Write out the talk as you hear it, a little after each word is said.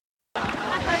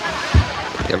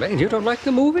Elaine, you don't like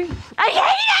the movie? I hate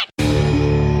it!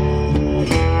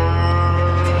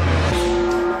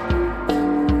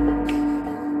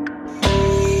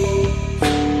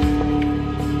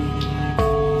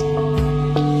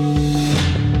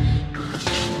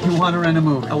 You want to rent a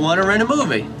movie? I want to rent a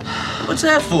movie. What's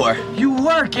that for? You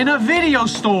work in a video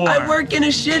store. I work in a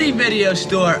shitty video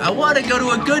store. I want to go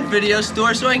to a good video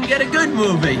store so I can get a good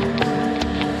movie.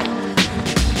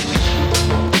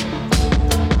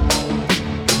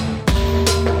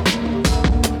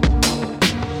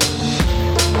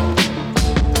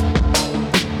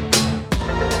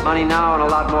 Money now and a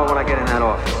lot more when I get in that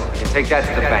office. I can take that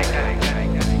to the bank.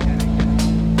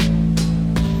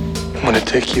 I'm gonna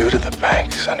take you to the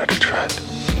bank, Senator Trent.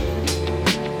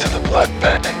 To the blood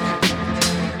bank.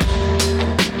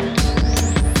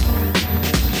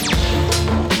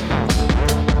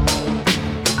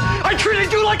 I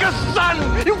treated you like a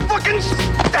son! You fucking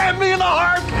stabbed me in the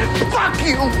heart! Fuck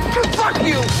you! Fuck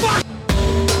you! Fuck!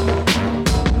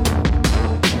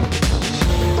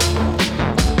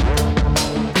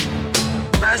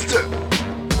 Master,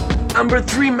 number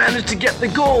 3 managed to get the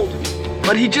gold,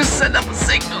 but he just sent up a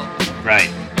signal.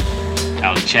 Right.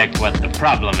 I'll check what the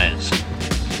problem is.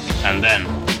 And then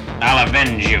I'll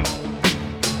avenge you.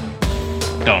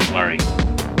 Don't worry.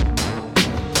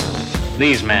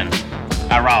 These men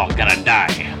are all gonna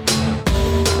die.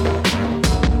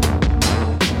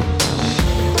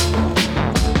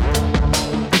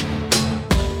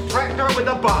 Tractor with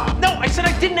a bomb. No, I said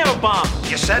I didn't have a bomb.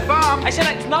 You said bomb. I said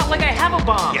it's not like I have a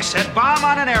bomb. You said bomb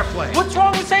on an airplane. What's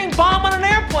wrong with saying bomb on an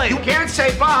airplane? You can't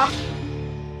say bomb.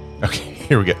 Okay,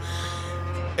 here we go.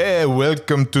 Hey,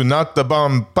 welcome to Not the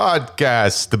Bomb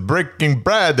Podcast, the Breaking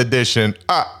Bad edition.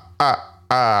 I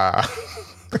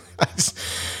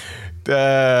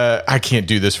can't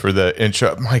do this for the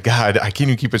intro. My God, I can't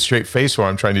even keep a straight face while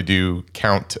I'm trying to do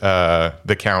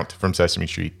the count from Sesame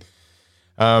Street.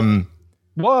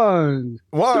 One,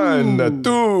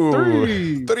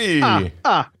 two, three.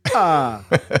 Or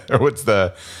what's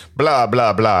the blah,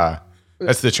 blah, blah?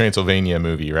 That's the Transylvania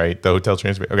movie, right? The Hotel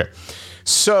Transylvania. Okay.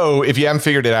 So if you haven't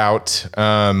figured it out,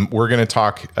 we're going to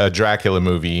talk a Dracula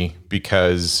movie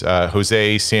because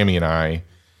Jose, Sammy, and I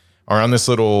are on this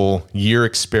little year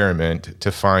experiment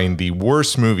to find the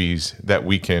worst movies that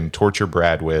we can torture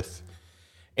Brad with.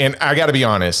 And I got to be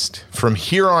honest, from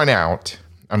here on out,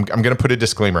 I'm going to put a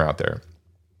disclaimer out there.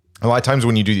 A lot of times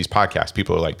when you do these podcasts,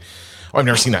 people are like, "Oh, I've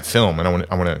never seen that film, and I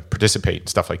want to participate," and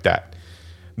stuff like that.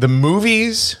 The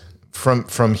movies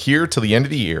from here till the end of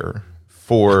the year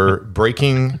for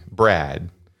Breaking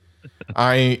Brad,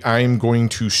 I'm going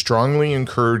to strongly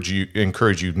encourage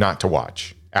you not to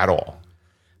watch at all.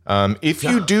 If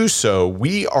you do so,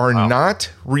 we are not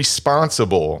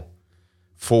responsible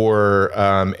for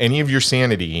any of your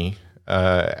sanity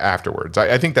afterwards.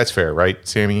 I think that's fair, right,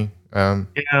 Sammy?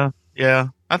 Yeah,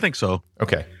 I think so.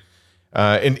 Okay.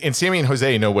 And Sammy and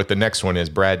Jose know what the next one is.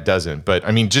 Brad doesn't. But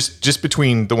I mean, just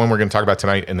between the one we're going to talk about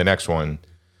tonight and the next one.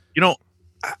 You know,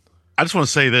 I just want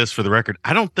to say this for the record.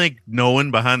 I don't think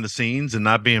knowing behind the scenes and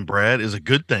not being Brad is a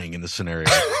good thing in this scenario.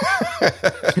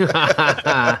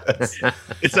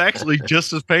 It's actually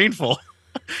just as painful.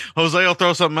 Jose will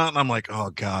throw something out and I'm like,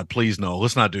 oh God, please no,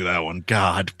 let's not do that one.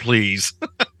 God, please.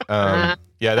 Yeah,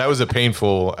 that was a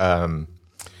painful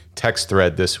text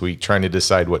thread this week trying to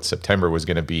decide what September was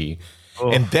going to be.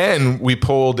 Oh. And then we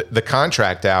pulled the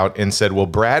contract out and said, well,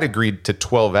 Brad agreed to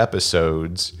 12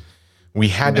 episodes. We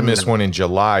had to miss one in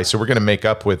July, so we're going to make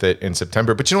up with it in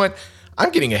September. But you know what? I'm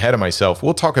getting ahead of myself.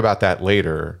 We'll talk about that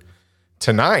later.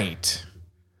 Tonight,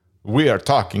 we are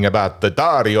talking about the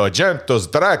Dario Argento's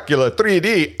Dracula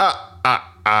 3D.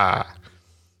 How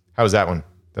was that one?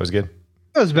 That was good?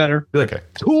 That was better. Okay.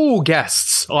 2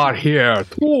 guests are here.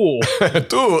 2.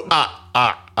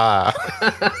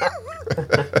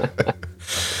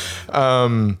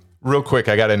 Real quick,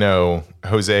 I got to know,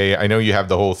 Jose, I know you have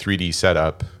the whole 3D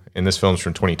setup, and this film's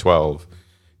from 2012.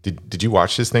 Did you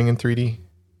watch this thing in 3D?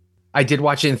 I did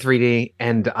watch it in 3D,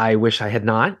 and I wish I had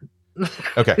not.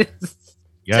 Okay.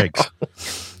 Yikes.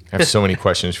 I have so many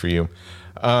questions for you.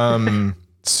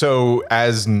 So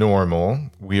as normal,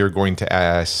 we are going to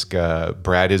ask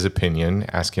Brad his opinion,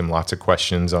 ask him lots of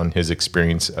questions on his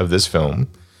experience of this film.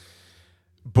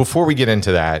 Before we get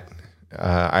into that,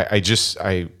 I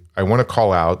want to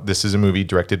call out, this is a movie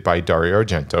directed by Dario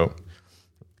Argento,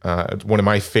 one of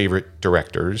my favorite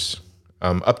directors,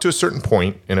 up to a certain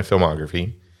point in a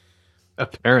filmography.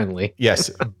 Apparently. Yes,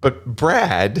 but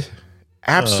Brad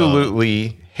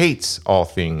absolutely hates all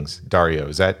things Dario.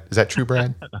 Is that true,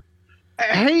 Brad?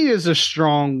 Hate is a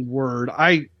strong word.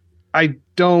 I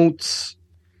don't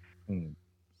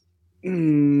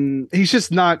He's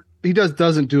just not. He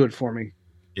doesn't do it for me.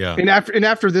 Yeah. And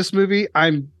after this movie,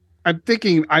 I'm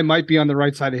thinking I might be on the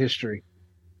right side of history.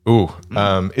 Ooh.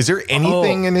 Is there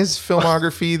anything in his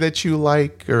filmography that you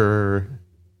like, or?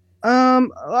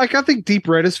 Like I think Deep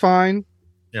Red is fine.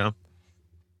 Yeah.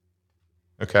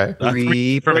 Okay. For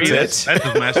me, that's his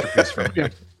masterpiece for me. Yeah.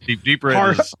 Deep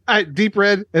Red is... Deep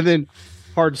Red, and then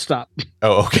Hard Stop.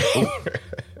 Oh, okay.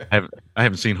 I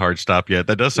haven't seen Hard Stop yet.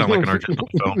 That does sound like an Argento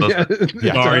film, doesn't it?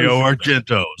 Yeah. Dario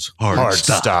Argento's Hard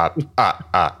Stop.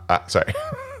 Sorry.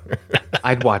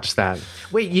 I'd watch that.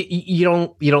 Wait, you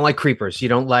don't like Creepers? You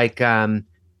don't like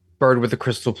Bird with the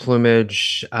Crystal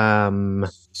Plumage?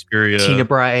 Suspiria.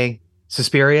 Tenebrae?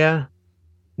 Suspiria?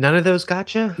 None of those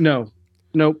gotcha? No.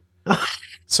 Nope.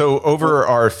 So over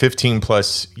our 15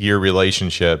 plus year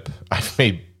relationship, I've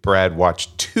made Brad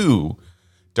watch 2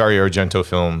 Dario Argento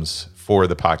films for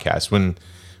the podcast. When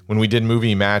we did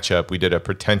movie matchup, we did a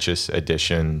pretentious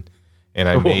edition, and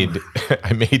I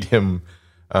made him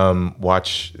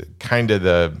watch kind of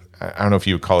I don't know if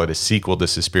you would call it a sequel to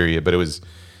Suspiria, but it was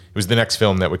the next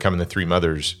film that would come in the Three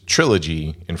Mothers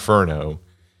trilogy, Inferno,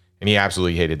 and he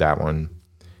absolutely hated that one.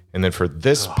 And then for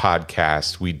this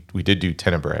podcast, we did do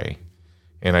Tenebrae,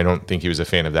 and I don't think he was a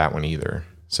fan of that one either.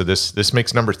 So this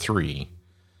makes number 3.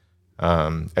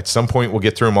 At some point, we'll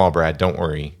get through them all, Brad. Don't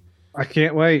worry. I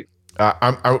can't wait.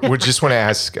 I would just want to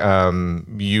ask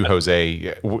you,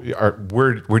 Jose,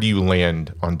 where do you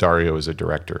land on Dario as a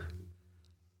director?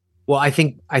 Well, I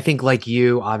think like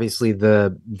you, obviously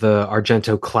the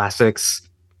Argento classics.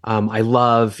 I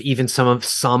love even some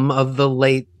of the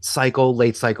late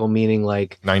cycle meaning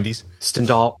like 90s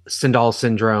Stendhal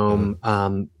syndrome.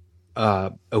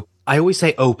 I always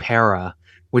say opera,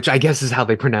 which I guess is how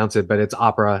they pronounce it, but it's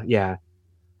opera. Yeah.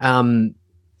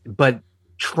 But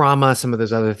Trauma, some of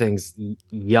those other things,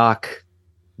 yuck.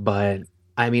 But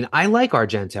I mean, I like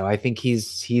Argento. I think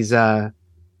he's a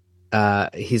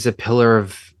pillar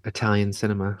of Italian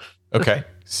cinema. Okay.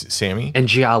 Sammy? And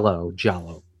Giallo.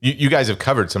 You guys have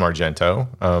covered some Argento.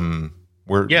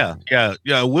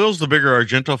 Yeah. Will's the bigger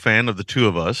Argento fan of the two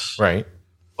of us. Right.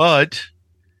 But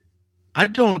I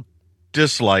don't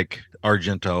dislike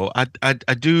Argento.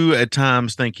 I do at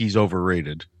times think he's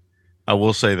overrated. I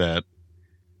will say that.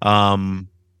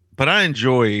 But I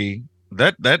enjoy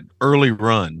that early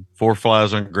run. 4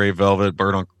 Flies on Gray Velvet,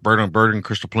 Bird on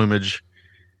Crystal Plumage,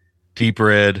 Deep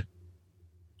Red.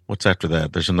 What's after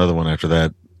that? There's another one after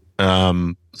that.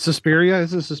 Suspiria?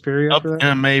 Is it Suspiria after that?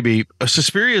 Yeah, maybe.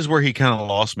 Suspiria is where he kind of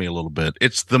lost me a little bit.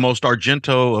 It's the most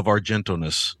Argento of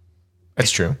Argentoness.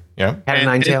 That's true. Yeah. Cat of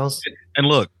Nine Tails. And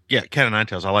look, yeah, Cat of Nine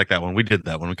Tails. I like that one. We did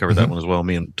that one. We covered that one as well.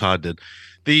 Me and Todd did.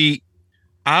 Maybe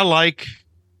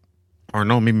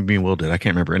me and Will did. I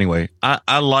can't remember. Anyway,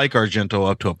 I like Argento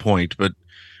up to a point, but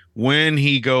when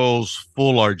he goes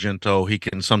full Argento, he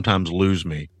can sometimes lose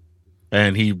me.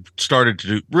 And he started to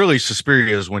do really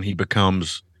Suspiria is when he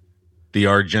becomes the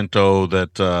Argento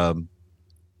that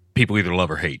people either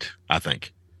love or hate, I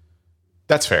think.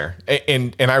 That's fair.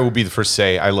 And I will be the first to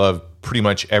say I love pretty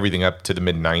much everything up to the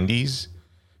mid 90s.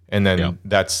 And then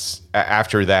that's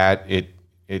after that,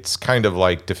 it's kind of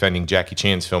like defending Jackie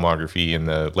Chan's filmography in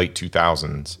the late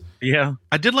 2000s. Yeah.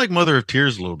 I did like Mother of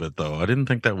Tears a little bit, though. I didn't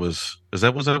think that was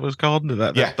that what it was called?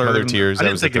 That third Mother of Tears.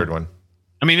 That was the third one.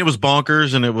 I mean, it was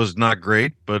bonkers and it was not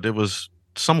great, but it was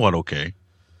somewhat okay.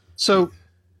 So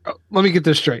let me get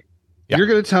this straight. Yeah. You're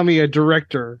going to tell me a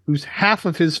director whose half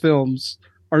of his films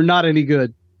are not any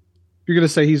good. You're going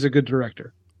to say he's a good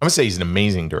director. I'm going to say he's an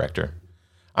amazing director.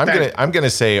 I'm going to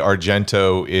say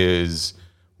Argento is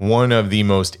one of the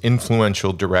most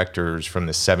influential directors from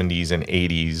the 70s and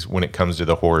 80s when it comes to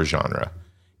the horror genre,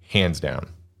 hands down.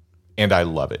 And I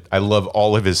love it. I love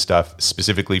all of his stuff,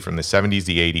 specifically from the 70s,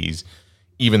 the 80s,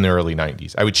 even the early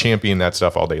 90s. I would champion that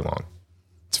stuff all day long.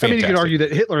 It's fantastic. I mean, you could argue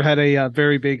that Hitler had a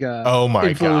very big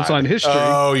influence on history.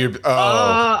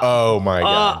 Oh my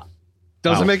God.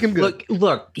 Doesn't make him good.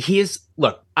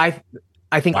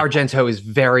 I think Argento is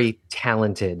very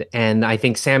talented, and I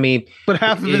think Sammy. But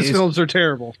half of his films are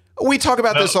terrible. We talk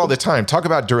about this all the time. Talk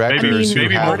about directors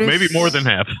maybe more than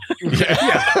half.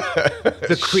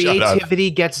 The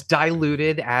creativity gets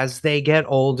diluted as they get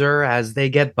older, as they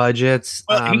get budgets.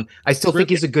 I still think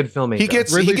he's a good filmmaker. He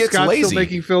gets Scott's lazy. Still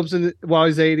making films while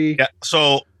he's 80. Yeah.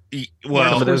 So,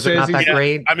 well, some of those are not that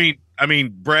great. I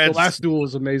mean, Brad's The Last Duel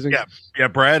is amazing. Yeah.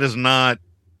 Brad is not.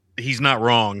 He's not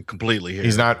wrong completely here.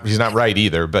 He's not right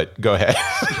either, but go ahead.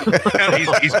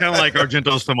 he's kind of like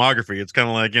Argento's filmography. It's kind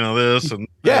of like, this and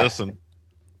this.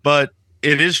 But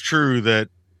it is true that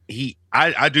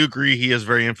I do agree he is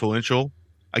very influential,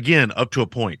 again, up to a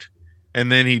point.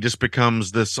 And then he just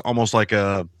becomes this almost like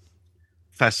a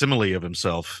facsimile of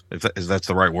himself, if that's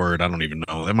the right word. I don't even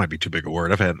know. That might be too big a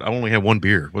word. I only had one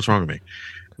beer. What's wrong with me?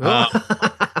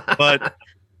 But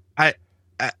I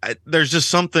there's just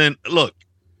something. Look,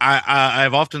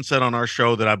 I've often said on our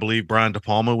show that I believe Brian De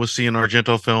Palma was seeing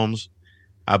Argento films.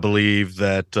 I believe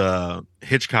that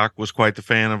Hitchcock was quite the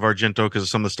fan of Argento because of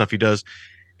some of the stuff he does.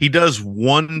 He does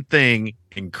one thing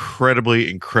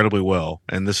incredibly, incredibly well,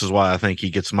 and this is why I think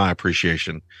he gets my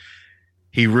appreciation.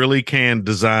 He really can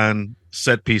design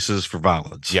set pieces for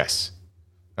violence. Yes,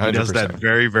 100%. He does that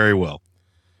very, very well.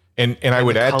 And I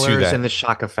would add to that, and the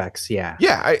shock effects. Yeah.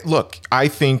 I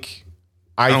think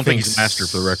I don't think he's a master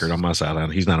for the record on my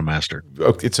side. He's not a master.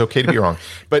 It's okay to be wrong,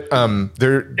 but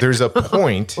there's a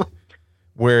point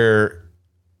where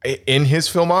in his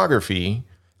filmography,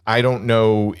 I don't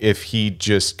know if he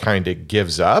just kind of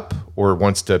gives up or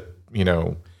wants to,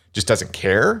 just doesn't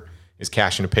care, is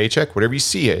cashing a paycheck, whatever you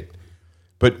see it.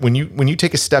 But when you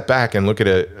take a step back and look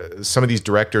at some of these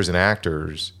directors and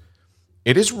actors,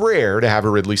 it is rare to have a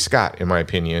Ridley Scott, in my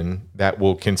opinion, that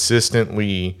will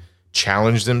consistently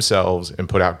challenge themselves and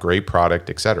put out great product,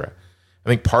 etc. I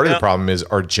think part of the problem is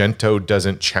Argento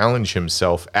doesn't challenge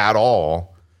himself at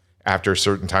all after a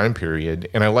certain time period.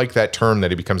 And I like that term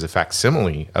that he becomes a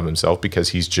facsimile of himself because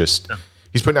he's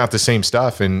putting out the same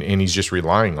stuff and he's just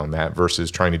relying on that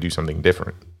versus trying to do something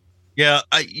different. Yeah.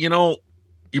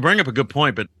 You bring up a good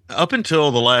point, but up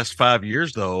until the last 5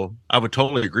 years, though, I would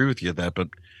totally agree with you at that. But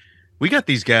we got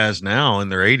these guys now in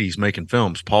their 80s making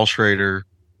films. Paul Schrader,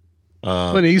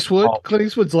 Clint Eastwood. Clint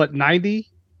Eastwood's 90.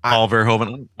 Paul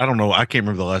Verhoeven. I don't know. I can't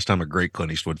remember the last time a great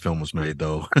Clint Eastwood film was made,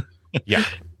 though. Yeah.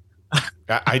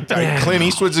 Clint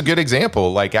Eastwood's a good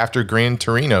example. Like after Gran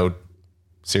Torino,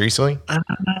 seriously,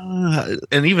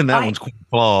 and even that one's quite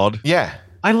flawed. Yeah,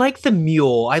 I like The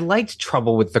Mule. I liked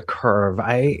Trouble with the Curve.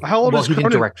 How old is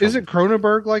Cronenberg? Isn't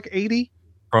Cronenberg like 80?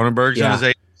 Cronenberg's in his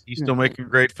 80s. He's still making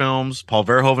great films. Paul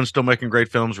Verhoeven's still making great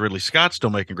films. Ridley Scott's still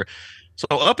making great. So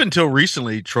up until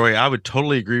recently, Troy, I would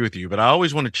totally agree with you. But I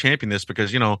always want to champion this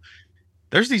because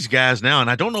there's these guys now, and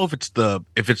I don't know if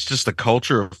it's just the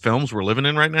culture of films we're living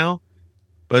in right now,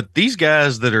 but these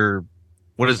guys that are,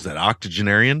 what is that,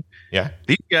 octogenarian? Yeah.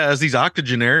 These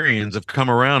octogenarians have come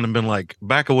around and been like,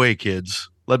 back away, kids.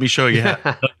 Let me show you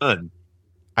how it's done.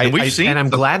 And I'm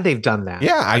glad they've done that.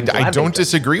 Yeah, I don't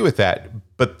disagree with that.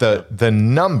 But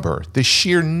the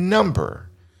sheer number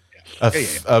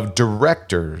of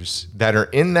directors that are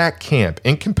in that camp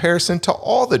in comparison to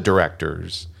all the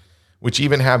directors which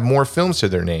even have more films to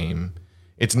their name,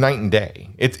 it's night and day.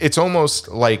 It's almost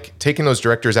like taking those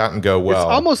directors out and go, well...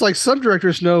 It's almost like some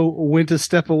directors know when to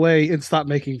step away and stop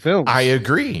making films. I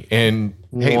agree. And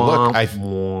hey, look,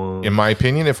 in my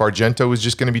opinion, if Argento was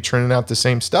just going to be churning out the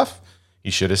same stuff,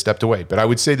 he should have stepped away. But I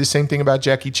would say the same thing about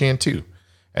Jackie Chan, too.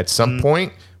 At some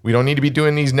point, we don't need to be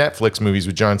doing these Netflix movies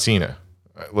with John Cena.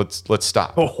 Let's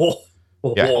stop.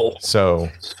 Yeah. So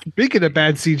speaking of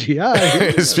bad CGI,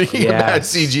 of bad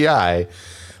CGI,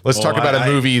 let's talk about a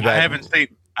movie that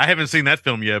I haven't seen that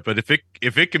film yet. But if it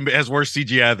has worse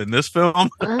CGI than this film,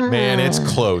 man, it's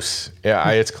close.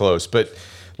 Yeah, it's close. But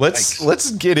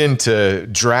let's get into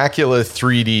Dracula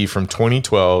 3D from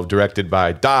 2012, directed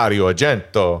by Dario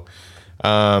Argento.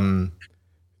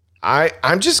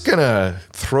 I'm just gonna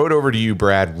throw it over to you,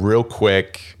 Brad, real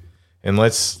quick. And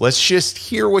let's just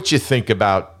hear what you think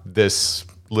about this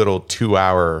little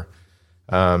 2-hour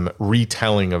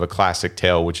retelling of a classic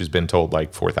tale, which has been told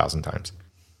like 4,000 times.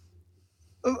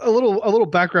 A little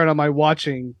background on my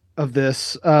watching of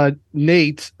this.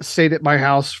 Nate stayed at my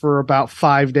house for about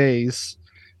 5 days,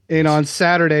 and on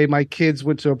Saturday my kids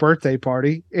went to a birthday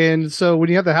party. And so when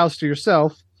you have the house to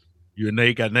yourself, you and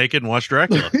Nate got naked and watched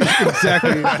Dracula.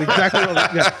 Exactly.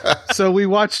 Yeah. So we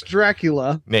watched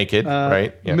Dracula naked,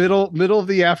 right? Yep. Middle of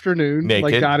the afternoon,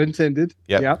 naked. Like God intended.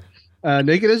 Yep.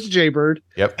 Naked as a jaybird.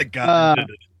 Yep. God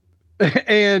intended.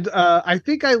 And I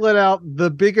think I let out the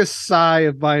biggest sigh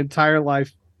of my entire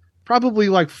life, probably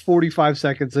like 45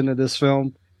 seconds into this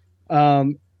film,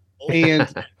 and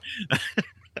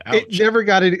it never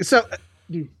got any. So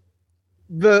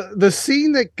the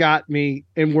scene that got me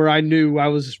and where I knew I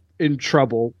was in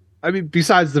trouble, I mean,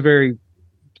 besides the very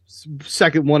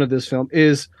second one of this film,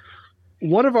 is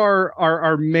one of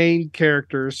our main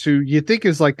characters who you think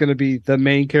is like going to be the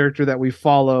main character that we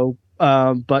follow,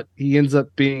 but he ends up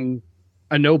being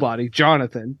a nobody.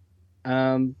 Jonathan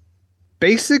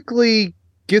basically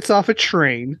gets off a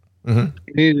train. Mm-hmm.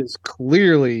 It is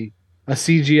clearly a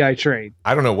CGI train.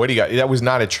 I don't know what he got. That was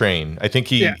not a train. I think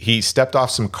he stepped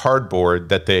off some cardboard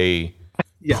that they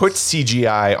put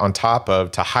CGI on top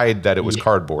of to hide that it was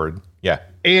cardboard. Yeah.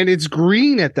 And it's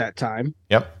green at that time.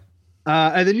 Yep.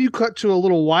 And then you cut to a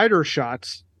little wider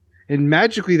shots, and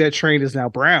magically that train is now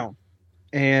brown.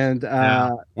 And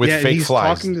with fake he's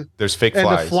flies. talking There's fake and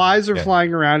flies. the flies are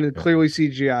flying around and clearly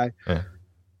CGI. Yeah.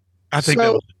 I think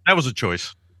that was a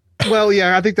choice. Well,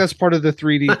 yeah, I think that's part of the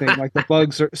 3D thing. Like the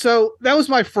bugs are. So that was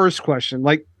my first question.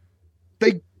 Like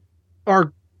they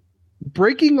are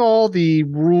breaking all the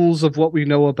rules of what we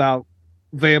know about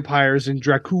vampires and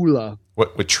Dracula.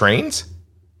 What, with trains?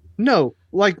 No,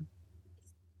 like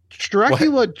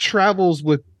Dracula travels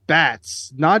with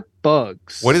bats, not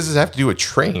bugs. What does this have to do with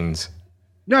trains?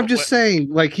 No, I'm just saying,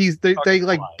 like they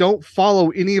like don't follow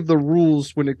any of the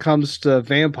rules when it comes to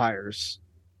vampires.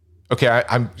 Okay,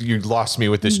 you lost me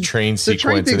with this train The sequence.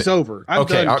 train thing's over. I'm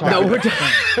done talking No, we're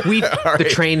about done. The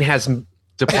train has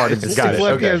departed the Got it.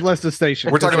 station. Okay. left the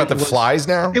station. We're talking about the flies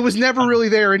now? It was never really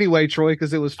there anyway, Troy,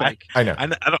 because it was fake. I know.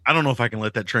 I don't know if I can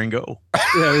let that train go.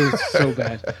 Yeah, it was so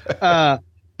bad.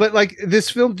 But like this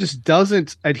film just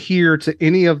doesn't adhere to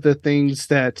any of the things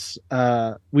that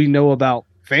we know about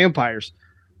vampires.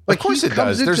 Like, of course it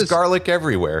does. There's garlic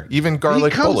everywhere, even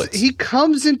garlic bullets. He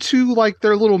comes into like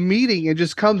their little meeting and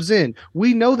just comes in.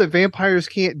 We know that vampires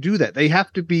can't do that. They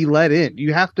have to be let in.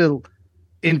 You have to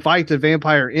invite the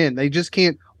vampire in. They just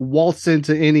can't waltz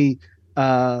into any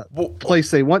place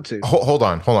they want to. Hold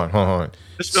on.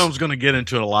 This film's going to get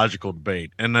into a logical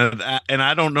debate, and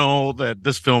I don't know that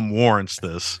this film warrants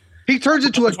this. He turns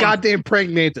into a goddamn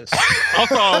praying mantis.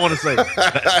 That's all I want to say.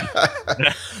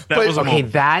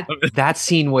 That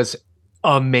scene was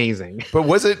amazing. But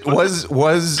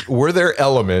were there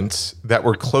elements that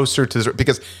were closer to this?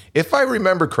 Because if I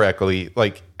remember correctly,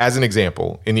 like as an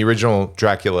example, in the original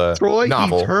Dracula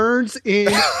novel, he turns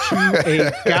into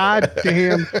a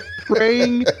goddamn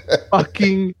praying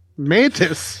fucking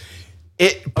mantis.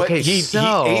 He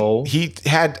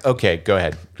had okay. Go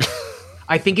ahead.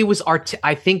 I think it was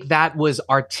I think that was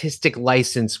artistic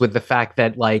license with the fact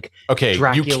that like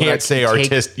Dracula you can't say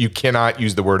artist. You cannot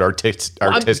use the word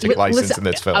artistic license in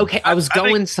this film. Okay, I was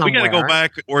going somewhere. We got to go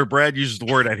back where Brad uses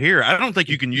the word adhere. I don't think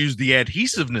you can use the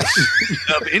adhesiveness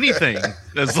of anything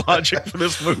as logic for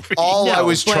this movie. I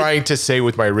was trying to say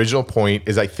with my original point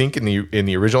is I think in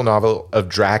the original novel of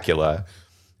Dracula,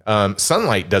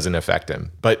 sunlight doesn't affect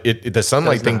him, but the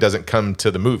sunlight thing doesn't come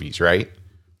to the movies, right?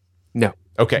 No.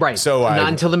 Okay, right. So not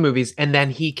until the movies, and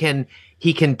then he can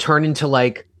turn into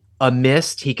like a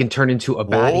mist. He can turn into a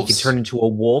bat. He can turn into a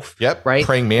wolf. Yep. Right.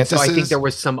 Praying mantises. So I think there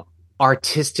was some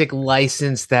artistic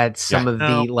license that some of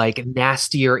the like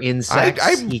nastier insects.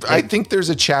 I think there's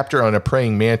a chapter on a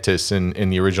praying mantis in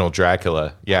the original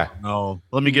Dracula. Yeah. No,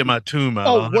 let me get my tomb out.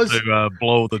 I'll have to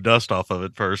blow the dust off of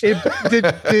it first.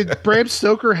 Did Bram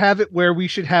Stoker have it where we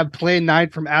should have Plan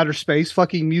 9 from Outer Space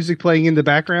fucking music playing in the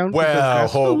background?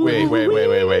 Well,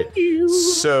 wait.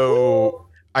 So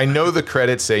I know the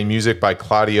credits say music by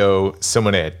Claudio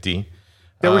Simonetti.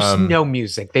 There was no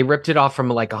music. They ripped it off from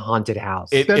like a haunted house.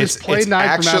 It's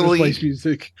actually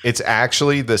music. It's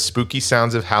actually the Spooky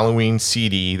Sounds of Halloween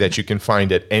CD that you can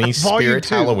find at any Spirit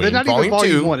Halloween. They're not even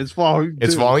volume 1. It's volume 2.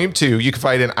 It's volume 2. You can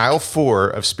find it in aisle 4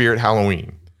 of Spirit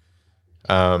Halloween.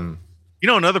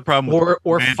 Another problem,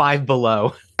 or Five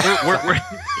Below.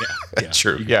 Yeah,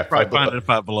 true. Yeah, probably find it at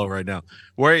Five Below right now.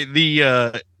 Where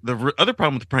the other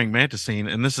problem with the praying mantis scene,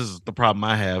 and this is the problem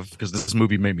I have because this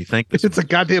movie made me think this. It's a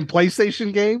goddamn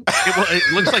PlayStation game.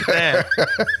 It looks like that,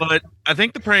 but I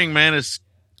think the praying mantis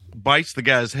bites the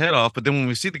guy's head off. But then when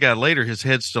we see the guy later, his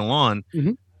head's still on.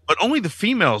 Mm-hmm. But only the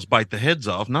females bite the heads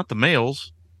off, not the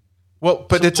males. Well,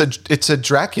 but it's a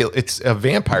Dracula. It's a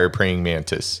vampire praying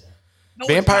mantis. No,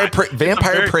 vampire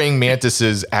praying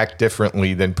mantises act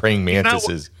differently than praying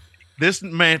mantises. This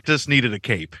mantis needed a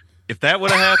cape. If that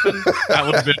would have happened, that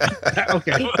would have been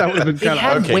okay. That would have been kind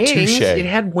of okay. Wings. Touche. It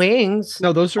had wings.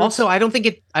 No, those are also. I don't think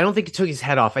it took his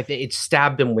head off. I think it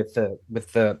stabbed him with the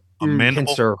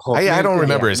pincer. I don't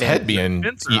remember his head being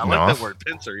pincer. eaten I like off. that word,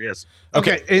 pincer. Yes.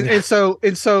 Okay, and so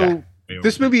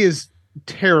this movie is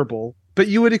terrible, but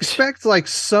you would expect like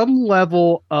some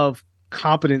level of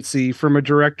competency from a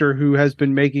director who has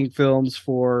been making films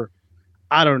for,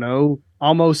 I don't know,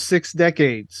 almost 6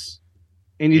 decades,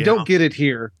 and you don't get it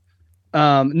here.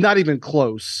 Not even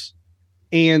close.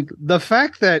 And the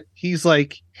fact that he's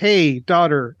like, hey,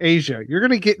 daughter, Asia, you're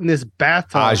going to get in this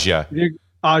bathtub.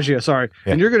 Asia, sorry.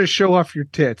 Yeah. And you're going to show off your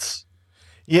tits.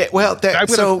 Yeah, well,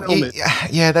 that's the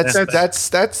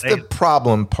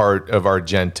problem part of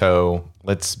Argento.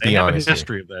 Let's be honest. A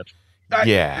history of that.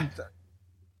 Yeah.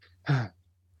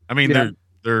 I mean,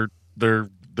 they're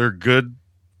good.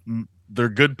 They're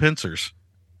good pincers.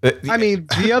 I mean,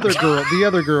 the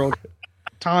other girl,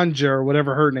 Tanja or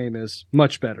whatever her name is,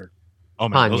 much better. Oh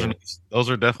man, Tanya. those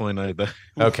are definitely nice.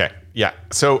 Okay, yeah.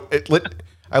 So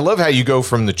I love how you go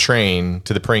from the train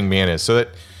to the praying mantis. So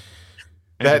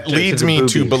that leads me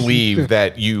to believe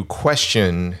that you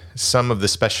question some of the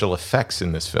special effects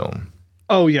in this film.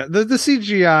 Oh yeah, the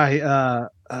CGI.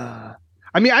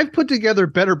 I mean, I've put together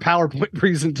better PowerPoint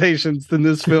presentations than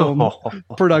this film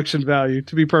production value.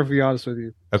 To be perfectly honest with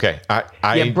you. Okay,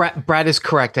 Brad is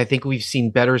correct. I think we've seen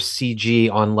better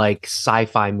CG on like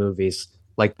sci-fi movies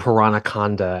like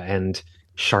Piranhaconda and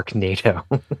Sharknado.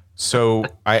 So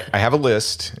I have a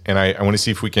list, and I want to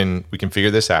see if we can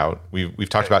figure this out. We've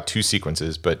talked about 2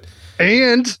 sequences, but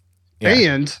and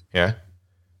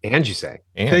you say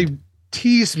they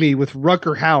tease me with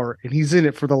Rutger Hauer, and he's in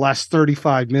it for the last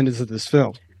 35 minutes of this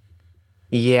film.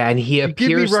 Yeah, and he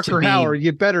appears give me Rutger to be... Hauer,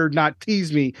 you better not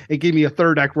tease me and give me a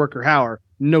third act Rutger Hauer.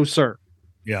 No, sir.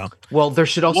 Yeah. Well, there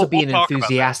should also be an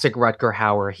enthusiastic Rutger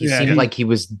Hauer. He seemed like he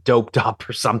was doped up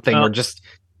or something, or just...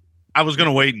 I was going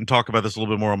to wait and talk about this a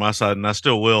little bit more on my side, and I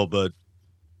still will, but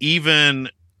even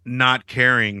not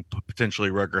caring potentially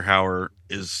Rutger Hauer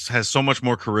has so much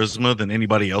more charisma than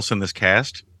anybody else in this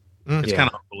cast. It's kind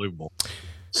of unbelievable.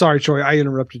 Sorry, Troy, I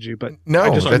interrupted you, but no,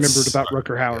 I just remembered about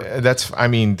Rutger Hauer. I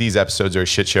mean, these episodes are a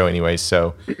shit show anyway.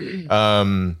 So,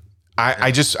 I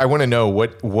want to know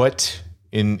what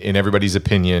in everybody's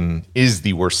opinion is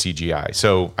the worst CGI.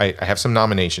 So I have some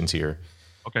nominations here.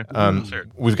 Okay.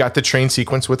 We've got the train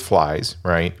sequence with flies,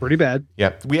 right? Pretty bad.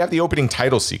 Yeah. We have the opening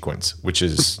title sequence, which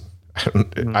is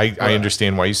I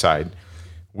understand why you side.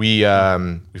 We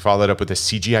follow that up with a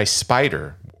CGI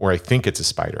spider, or I think it's a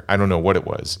spider. I don't know what it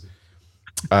was.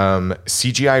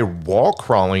 CGI wall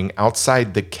crawling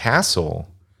outside the castle.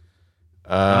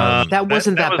 That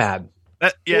wasn't that bad.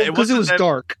 Because it was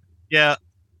dark. Yeah.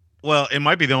 Well, it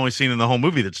might be the only scene in the whole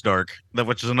movie that's dark,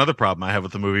 which is another problem I have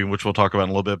with the movie, which we'll talk about in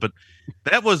a little bit. But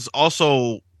that was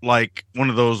also like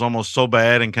one of those almost so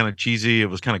bad and kind of cheesy. It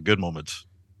was kind of good moments.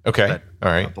 Okay.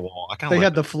 All right. The wall. They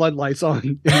had the floodlights on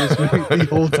in this movie the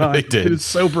whole time. They did. It is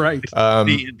so bright.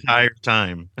 The entire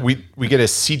time. We get a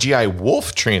CGI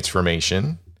wolf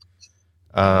transformation.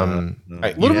 A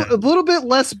little bit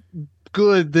less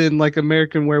good than like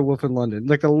American Werewolf in London.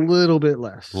 Like a little bit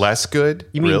less. Less good?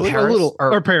 You mean Paris? A little,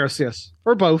 or Paris, yes.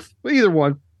 Or both. Either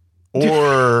one.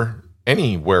 Or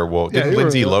any werewolf. Didn't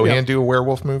Lindsay Lohan do a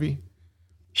werewolf movie?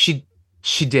 She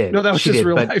did. No, that was just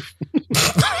real life.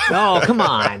 Oh, come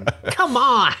on. Come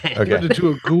on. Okay. Turned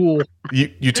into a ghoul.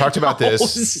 You talked about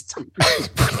this.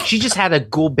 She just had a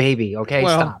ghoul baby. Okay,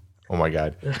 stop. Oh my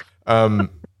God. The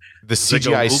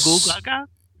CGI.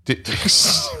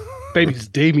 Baby's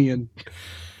Damien.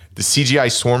 The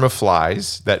CGI swarm of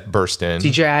flies that burst in.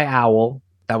 CGI owl.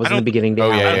 That was in the beginning. The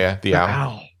owl. The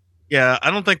owl. Yeah,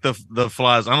 I don't think the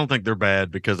flies. I don't think they're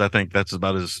bad because I think that's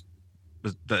about as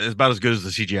good as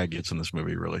the CGI gets in this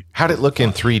movie. Really. How did it look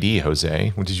in 3D,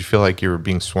 Jose? Did you feel like you were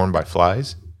being swarmed by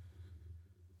flies?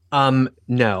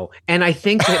 No, and I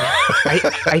think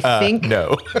that I think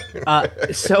no.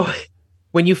 So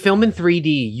when you film in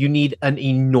 3D, you need an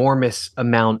enormous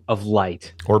amount of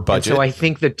light or budget. And so I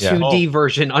think the 2D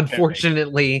version,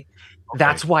 unfortunately,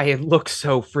 that's why it looks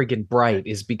so friggin' bright.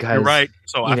 Is because you're right.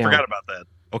 So I forgot about that.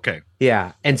 Okay.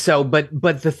 Yeah, and so but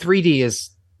the 3D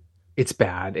it's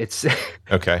bad. It's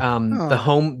okay. The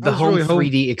home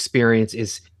 3D experience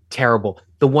is terrible.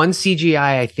 The one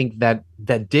CGI I think that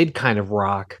did kind of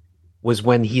rock was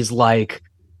when he's like,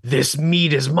 "This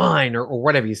meat is mine," or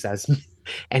whatever he says.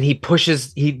 And he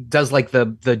does like the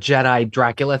Jedi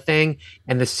Dracula thing,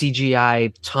 and the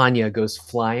CGI Tanya goes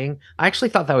flying. I actually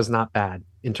thought that was not bad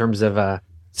in terms of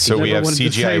So we have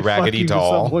CGI Raggedy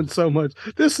Doll. So much.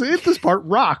 This part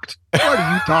rocked. What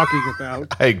are you talking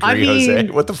about? I agree, Jose.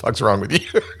 What the fuck's wrong with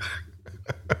you?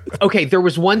 Okay, there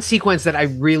was one sequence that I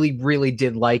really, really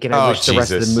did like, and I wish the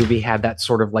rest of the movie had that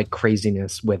sort of like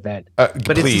craziness with it.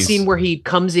 But it's the scene where he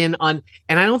comes in and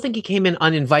I don't think he came in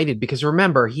uninvited, because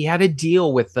remember, he had a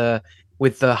deal with the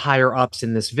higher ups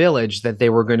in this village that they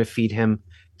were going to feed him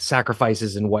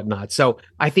sacrifices and whatnot. So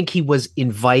I think he was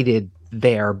invited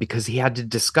there because he had to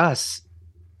discuss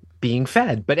being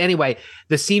fed. But anyway,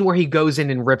 the scene where he goes in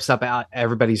and rips up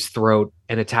everybody's throat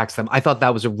and attacks them, I thought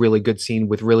that was a really good scene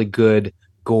with really good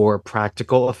gore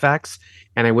practical effects.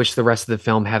 And I wish the rest of the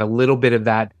film had a little bit of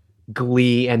that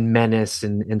glee and menace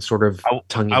and sort of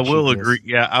tongue. I will agree.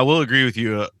 Yeah, I will agree with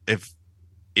you.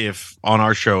 If on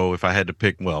our show, if I had to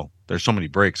pick, well, there's so many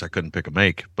breaks I couldn't pick a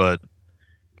make, but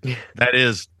that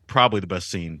is probably the best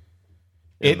scene.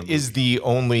 It is the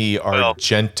only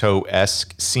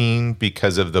Argento-esque scene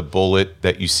because of the bullet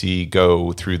that you see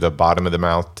go through the bottom of the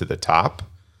mouth to the top.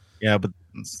 Yeah, but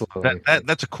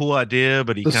that's a cool idea,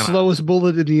 but the slowest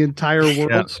bullet in the entire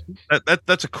world.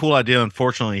 That's a cool idea.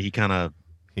 Unfortunately, he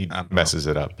messes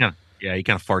it up. Yeah, he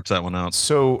kind of farts that one out.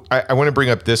 So I want to bring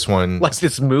up this one. Like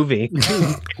this movie.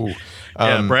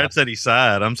 Brad said he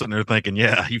sighed. I'm sitting there thinking,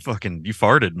 yeah, you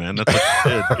farted, man. That's what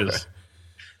you did. 'Cause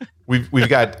We've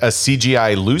got a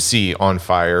CGI Lucy on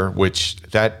fire, which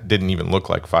that didn't even look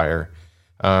like fire.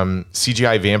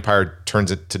 CGI vampire turns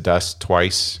it to dust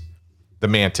twice. The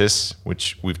mantis,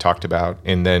 which we've talked about,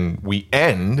 and then we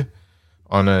end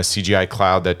on a CGI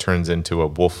cloud that turns into a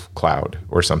wolf cloud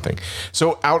or something.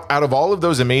 So out of all of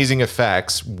those amazing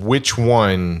effects, which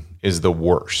one is the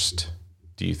worst,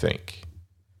 do you think?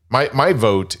 My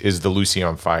vote is the Lucy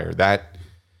on fire. That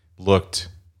looked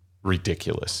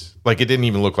ridiculous. Like, it didn't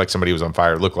even look like somebody was on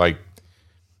fire. It looked like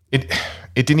it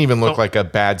didn't even look like a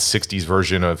bad 60s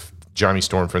version of Johnny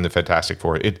Storm from the Fantastic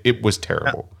Four. It was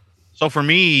terrible. So for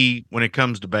me, when it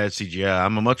comes to bad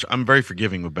CGI, I'm very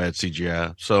forgiving with bad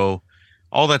CGI. So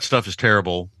all that stuff is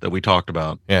terrible that we talked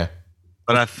about. Yeah.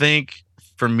 But I think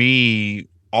for me,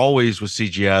 always with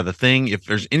CGI, the thing, if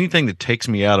there's anything that takes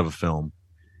me out of a film,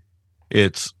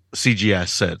 it's CGI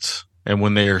sets. And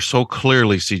when they are so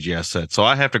clearly CGI sets. So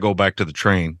I have to go back to the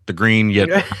train, the green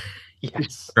yet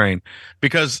train,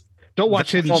 because don't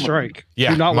watch Hidden Strike.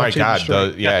 Yeah, do not my watch God,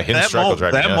 Hidden Strike will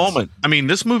drive me nuts. Moment. I mean,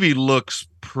 this movie looks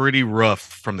pretty rough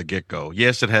from the get-go.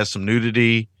 Yes, it has some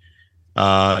nudity.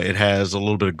 It has a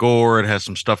little bit of gore. It has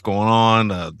some stuff going on.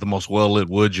 The most well-lit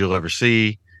woods you'll ever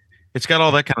see. It's got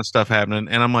all that kind of stuff happening,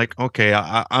 and I'm like, okay,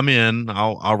 I'm in.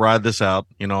 I'll ride this out.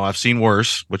 You know, I've seen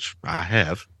worse, which I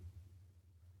have.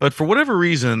 But for whatever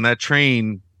reason, that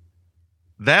train,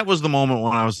 that was the moment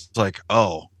when I was like,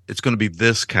 oh, it's going to be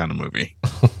this kind of movie.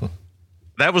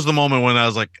 That was the moment when I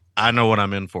was like, I know what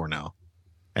I'm in for now.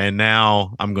 And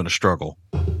now I'm going to struggle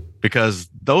because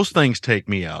those things take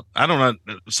me out. I don't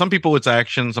know. Some people it's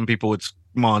action. Some people it's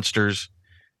monsters.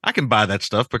 I can buy that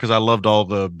stuff because I loved all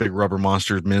the big rubber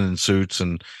monsters, men in suits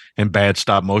and bad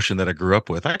stop motion that I grew up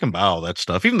with. I can buy all that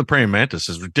stuff. Even the praying mantis,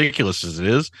 as ridiculous as it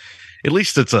is, at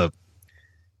least it's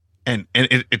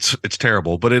it's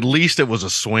terrible, but at least it was a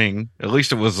swing. At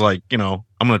least it was like, I'm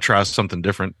going to try something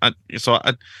different.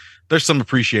 There's some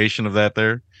appreciation of that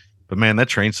there, but man, that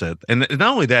train set, and not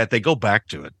only that, they go back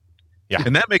to it. Yeah.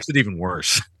 And that makes it even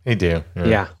worse. They do.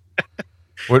 Yeah.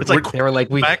 They were like,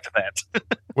 we back to that.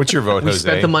 What's your vote, we Jose?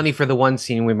 Spent the money for the one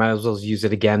scene. We might as well use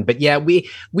it again. But yeah,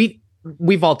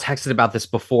 we've all texted about this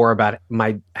before about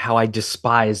how I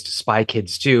despised Spy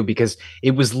Kids 2 because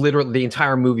it was literally the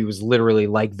entire movie was literally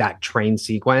like that train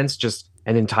sequence, just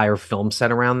an entire film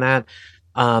set around that.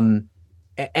 And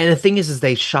the thing is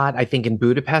they shot, I think, in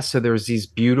Budapest, so there's these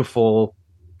beautiful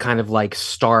kind of like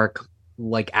stark,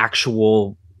 like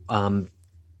actual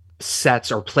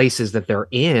sets or places that they're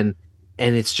in,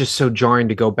 and it's just so jarring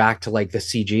to go back to like the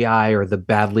CGI or the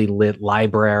badly lit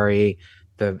library.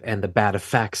 And the bad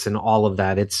effects and all of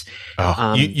that. It's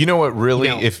you know what really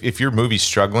if your movie's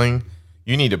struggling,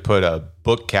 you need to put a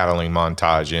book cataloging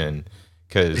montage in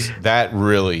because that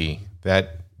really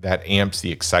that amps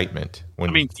the excitement.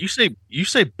 You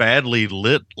say badly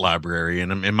lit library,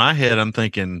 and in my head I'm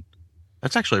thinking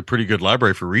that's actually a pretty good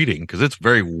library for reading because it's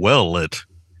very well lit.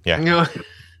 Yeah.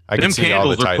 I can see all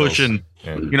the titles. Are pushing.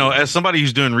 Yeah. As somebody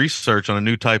who's doing research on a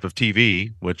new type of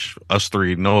TV, which us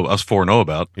four know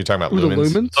about. You're talking about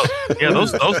lumens? Yeah,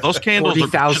 those candles.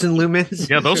 40,000 lumens.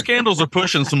 Yeah, those candles are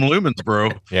pushing some lumens,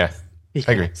 bro. Yeah,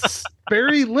 I agree.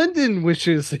 Barry Lyndon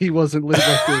wishes he wasn't lit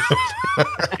like this.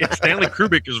 Yeah, Stanley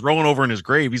Kubrick is rolling over in his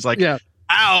grave. He's like,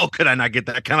 how could I not get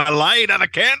that kind of light out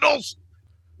of candles?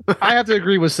 I have to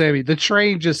agree with Sammy. The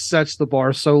train just sets the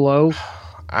bar so low.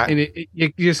 And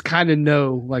you just kind of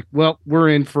know, like, well, we're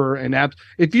in for an app.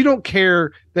 If you don't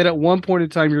care that at one point in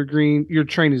time your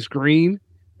train is green,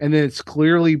 and then it's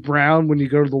clearly brown when you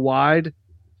go to the wide.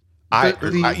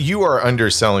 You are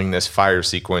underselling this fire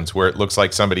sequence where it looks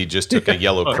like somebody just took a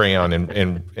yellow crayon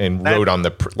and wrote on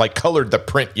colored the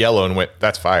print yellow and went,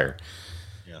 "That's fire."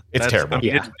 Yeah, it's terrible.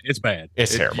 It's bad.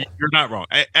 It's terrible. You're not wrong.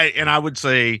 And I would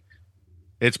say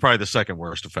it's probably the second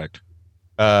worst effect.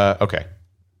 Okay.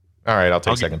 All right, I'll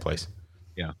take second place.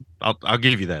 Yeah, I'll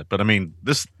give you that. But I mean,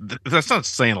 that's not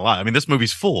saying a lot. I mean, this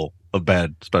movie's full of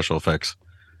bad special effects.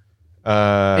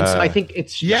 And so I think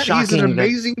it's shocking. He's an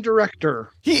amazing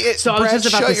director. So I was just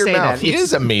about to say that he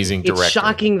is amazing director. It's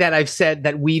shocking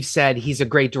that we've said he's a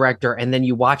great director, and then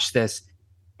you watch this,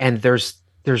 and there's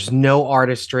no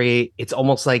artistry. It's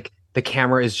almost like the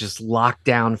camera is just locked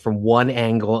down from one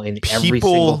angle in every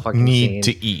single fucking scene. People need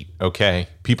to eat. Okay,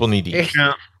 people need to eat.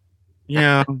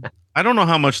 Yeah, I don't know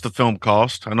how much the film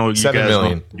cost. I know you $7 guys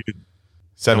million. know.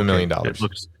 $7 million.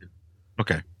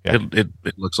 Okay. Yeah. It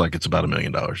looks like it's about $1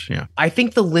 million. Yeah. I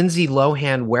think the Lindsay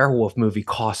Lohan werewolf movie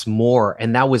costs more,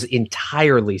 and that was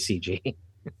entirely CG.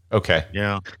 Okay.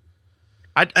 Yeah.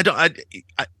 I don't.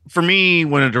 For me,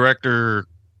 when a director,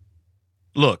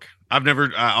 look,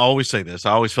 I always say this.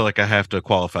 I always feel like I have to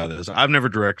qualify this. I've never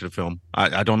directed a film.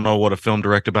 I don't know what a film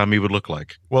directed by me would look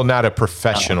like. Well, not a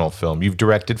professional film. You've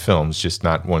directed films, just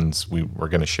not ones we were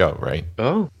going to show, right?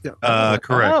 Oh,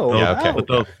 correct. Oh, Yeah, okay.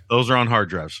 But those are on hard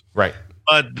drives. Right.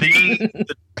 But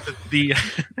the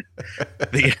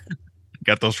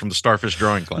got those from the Starfish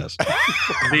drawing class.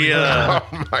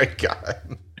 Oh my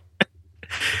God.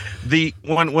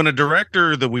 When a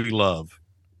director that we love,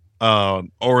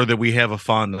 or that we have a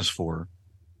fondness for,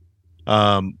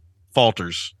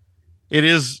 falters,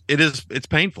 it's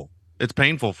painful. It's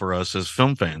painful for us as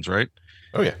film fans, right?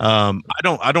 Oh yeah.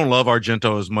 I don't love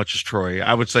Argento as much as Troy.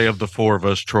 I would say of the four of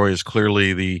us, Troy is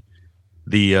clearly the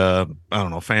I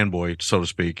don't know, fanboy, so to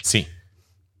speak. See.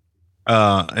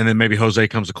 And then maybe Jose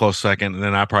comes a close second, and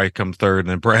then I probably come third, and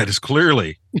then Brad is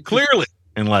clearly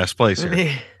in last place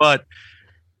here. But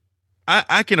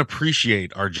I can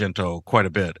appreciate Argento quite a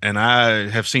bit, and I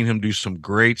have seen him do some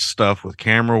great stuff with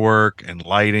camera work and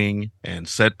lighting and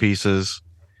set pieces.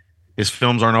 His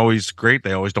films aren't always great.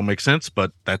 They always don't make sense,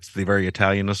 but that's the very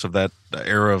Italianness of that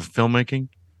era of filmmaking.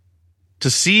 To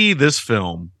see this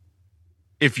film,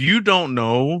 if you don't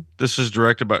know this is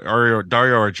directed by Dario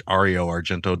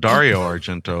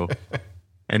Argento,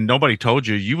 and nobody told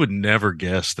you, you would never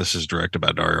guess this is directed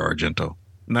by Dario Argento.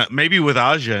 Not, maybe with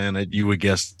Aja in it, you would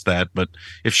guess that, but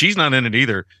if she's not in it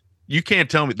either, you can't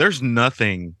tell me. There's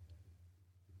nothing,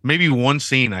 maybe one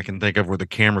scene I can think of where the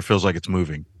camera feels like it's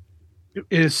moving. It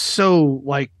is so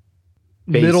like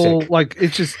Basic. middle, like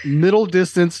it's just middle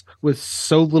distance with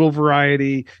so little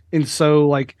variety, and so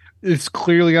like it's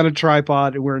clearly on a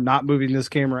tripod, and we're not moving this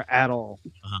camera at all.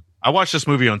 I watched this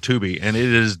movie on Tubi, and it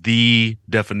is the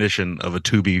definition of a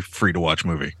Tubi free to watch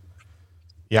movie.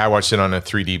 Yeah, I watched it on a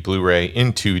 3D Blu-ray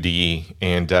in 2D,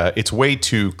 and it's way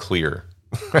too clear.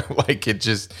 Like it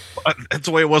just. That's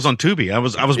the way it was on Tubi. I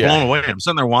was blown away. I'm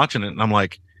sitting there watching it, and I'm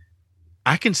like,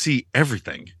 I can see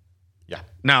everything. Yeah.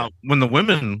 Now, when the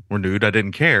women were nude, I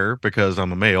didn't care because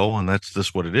I'm a male, and that's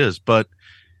just what it is. But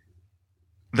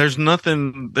there's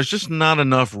just not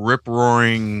enough rip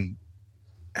roaring.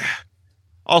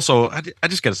 Also, I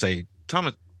just got to say,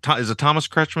 is it Thomas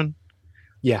Kretschmann?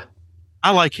 Yeah.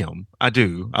 I like him. I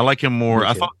do. I like him more.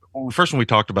 I thought first when we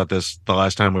talked about this the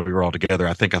last time we were all together,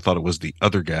 I thought it was the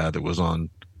other guy that was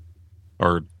on,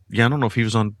 I don't know if he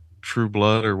was on True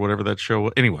Blood or whatever that show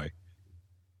was. Anyway.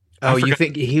 Oh, you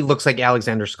think he looks like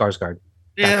Alexander Skarsgård?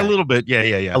 Yeah, a little bit. Yeah.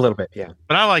 A little bit, yeah.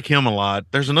 But I like him a lot.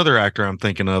 There's another actor I'm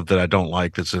thinking of that I don't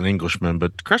like that's an Englishman,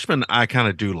 but Kretschmann I kind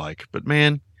of do like. But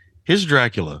man, his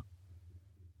Dracula,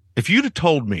 if you'd have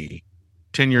told me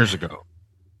 10 years ago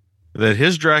that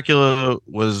his Dracula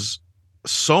was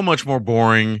so much more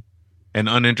boring and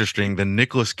uninteresting than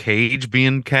Nicolas Cage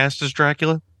being cast as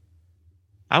Dracula,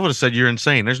 I would have said you're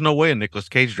insane. There's no way a Nicolas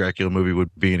Cage Dracula movie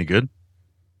would be any good.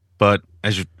 But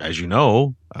as you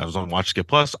know, I was on Watch Skip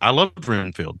Plus. I loved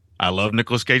Renfield. I love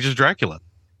Nicolas Cage's Dracula.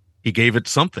 He gave it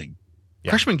something.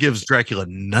 Yeah. Kretschmann gives Dracula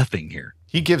nothing here.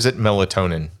 He gives it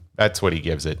melatonin. That's what he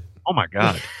gives it. Oh my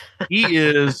God. He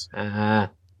is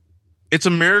it's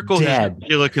a miracle his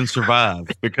Dracula can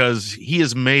survive because he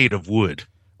is made of wood.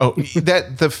 Oh,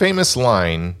 the famous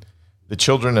line, the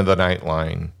Children of the Night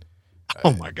line.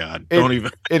 Oh my God.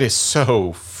 It is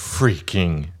so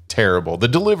freaking terrible. The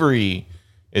delivery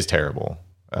is terrible.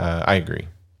 I agree.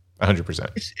 100%.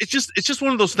 It's just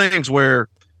one of those things where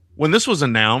when this was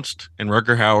announced and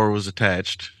Rutger Hauer was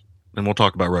attached, and we'll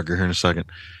talk about Rutger here in a second.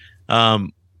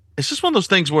 It's just one of those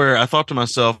things where I thought to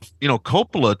myself,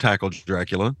 Coppola tackled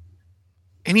Dracula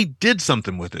and he did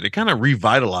something with it. It kind of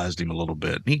revitalized him a little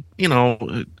bit. He,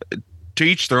 to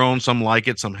each their own, some like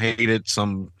it, some hate it,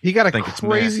 some he got a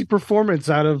crazy performance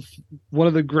out of one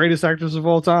of the greatest actors of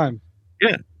all time.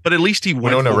 Yeah. But at least he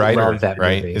went. Winona Ryder,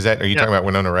 right? Movie. Are you talking about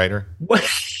Winona Ryder? What?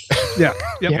 Yeah.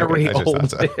 Gary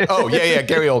Oldman. Oh, yeah.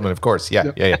 Gary Oldman, of course.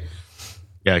 Yeah.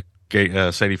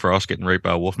 Sadie Frost getting raped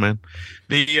by a wolfman.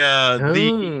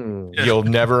 You'll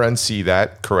never unsee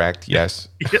that. Correct. Yes.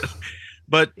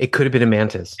 But it could have been a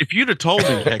mantis. If you'd have told me,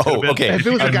 okay,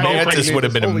 a mantis would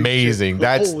have been amazing.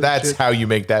 That's how you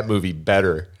make that movie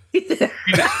better.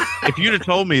 If you'd have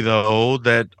told me though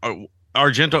that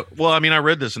Argento, well, I mean, I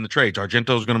read this in the trades.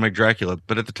 Argento's going to make Dracula,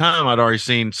 but at the time I'd already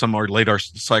seen some late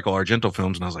cycle Argento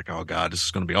films, and I was like, oh God, this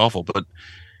is going to be awful. But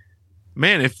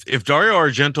man, if Dario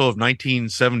Argento of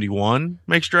 1971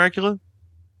 makes Dracula,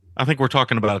 I think we're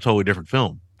talking about a totally different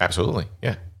film. Absolutely,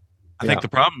 yeah. I think the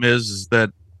problem is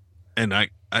that and I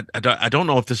don't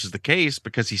know if this is the case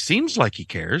because he seems like he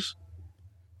cares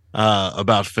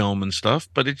about film and stuff,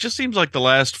 but it just seems like the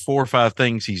last 4 or 5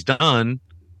 things he's done,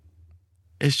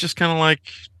 it's just kind of like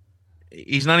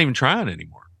he's not even trying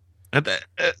anymore.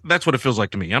 That's what it feels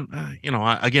like to me.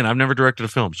 I've never directed a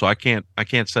film, so I can't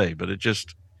say, but it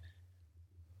just,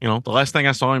 the last thing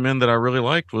I saw him in that I really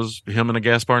liked was him in a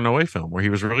Gaspar Noé film, where he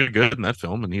was really good in that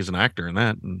film, and he's an actor in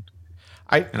that.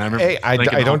 I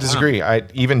don't disagree.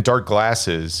 Even Dark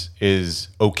Glasses is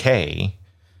okay.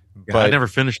 Yeah, but I never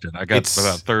finished it. I got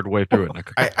about third way through it.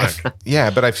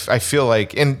 But I feel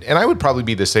like, and I would probably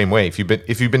be the same way if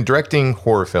you've been directing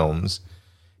horror films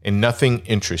and nothing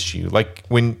interests you. Like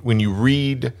when you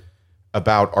read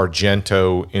about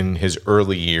Argento in his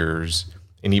early years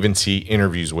and even see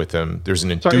interviews with him, there's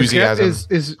an enthusiasm.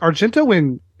 Is Argento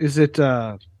in? Is it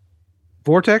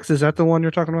Vortex? Is that the one you're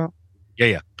talking about?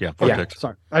 Yeah. Vortex.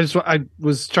 Sorry, I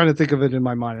was trying to think of it in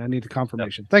my mind. I need the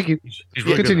confirmation. Thank you. He's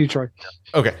really Continue, good. Troy.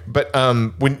 Okay, but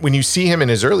when you see him in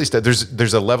his early stuff,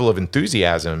 there's a level of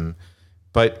enthusiasm.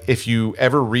 But if you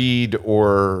ever read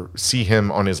or see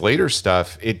him on his later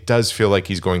stuff, it does feel like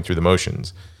he's going through the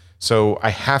motions. So I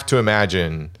have to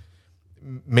imagine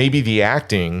maybe the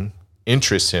acting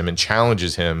interests him and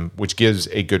challenges him, which gives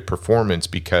a good performance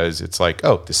because it's like,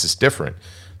 oh, this is different.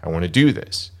 I want to do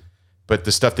this. But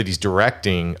the stuff that he's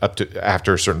directing up to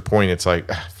after a certain point, it's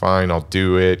like, fine, I'll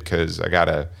do it because I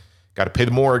gotta pay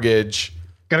the mortgage.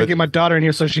 Gotta get my daughter in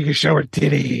here so she can show her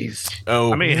titties.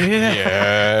 Oh, I mean,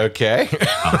 yeah, okay.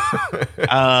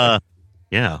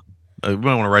 Yeah. We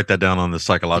might want to write that down on the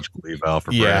psychological eval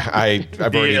for Brad. Yeah,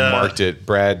 I've already marked it.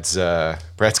 Brad's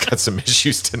got some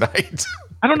issues tonight.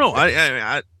 I don't know.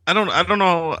 I don't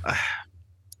know.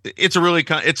 It's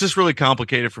just really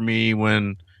complicated for me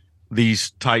when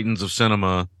these titans of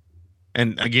cinema,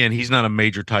 and again, he's not a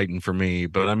major titan for me,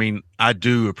 but I mean, I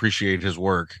do appreciate his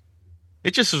work.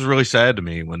 It just is really sad to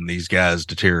me when these guys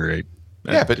deteriorate.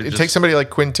 Yeah, but it takes somebody like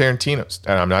Quentin Tarantino,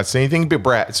 and I'm not saying anything but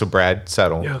Brad. So Brad,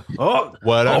 settle. Yeah.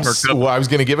 I was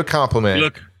going to give a compliment.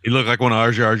 He looked like one of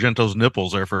Argento's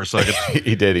nipples there for a second.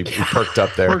 He did. He perked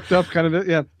up there. Perked up, kind of.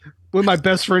 Yeah. When my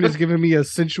best friend is giving me a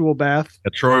sensual bath.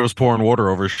 Troy was pouring water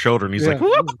over his shoulder, and he's like,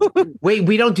 "Wait,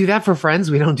 we don't do that for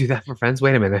friends. We don't do that for friends.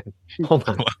 Wait a minute. Hold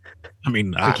on.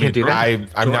 I can't do that.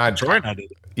 I'm not. Troy and I did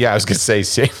it. Yeah, I was going to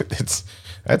say,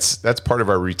 that's part of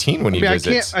our routine when he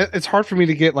visits. It's hard for me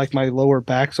to get like my lower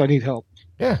back, so I need help.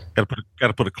 Yeah, got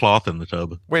to put a cloth in the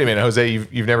tub. Wait a minute, Jose,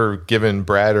 you've never given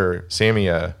Brad or Sammy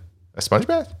a sponge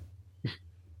bath?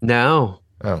 No.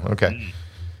 Oh, okay.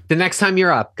 The next time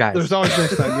you're up, guys. There's always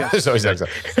next time. Yeah. There's always next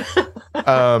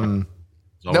time.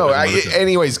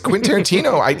 Anyways, Quentin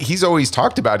Tarantino, he's always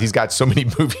talked about he's got so many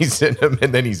movies in him,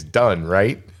 and then he's done.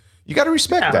 Right? You got to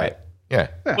respect that. Yeah.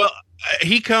 Well,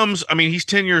 he's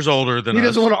 10 years older than us. He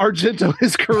doesn't want to Argento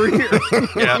his career.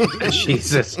 Yeah.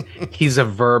 Jesus. He's a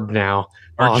verb now.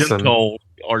 Argento.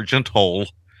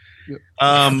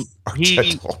 Awesome.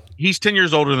 He's 10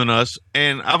 years older than us,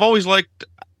 and I've always liked.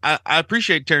 I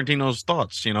appreciate Tarantino's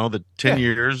thoughts. The 10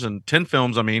 years and 10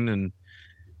 films. I mean, and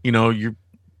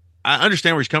I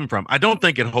understand where he's coming from. I don't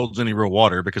think it holds any real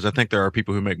water because I think there are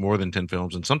people who make more than 10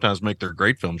 films and sometimes make their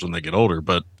great films when they get older.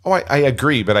 But I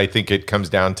agree, but I think it comes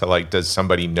down to like, does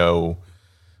somebody know?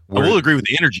 I will agree with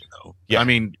the energy though. Yeah. I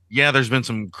mean, there's been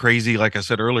some crazy, like I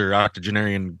said earlier,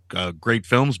 octogenarian great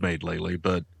films made lately,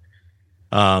 but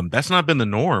that's not been the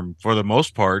norm for the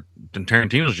most part in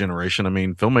Tarantino's generation. I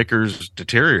mean, filmmakers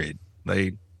deteriorate.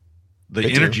 The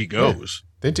energy goes.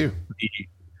 Yeah, they do.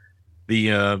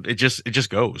 It just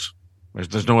goes.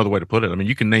 There's no other way to put it. I mean,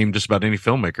 you can name just about any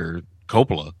filmmaker.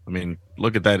 Coppola. I mean,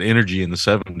 look at that energy in the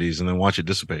 70s and then watch it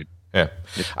dissipate. Yeah.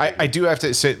 I do have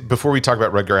to say, before we talk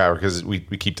about Rutger Hauer, because we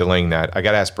keep delaying that, I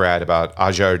got to ask Brad about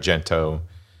Asia Argento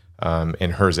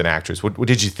and her as an actress. What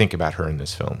did you think about her in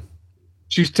this film?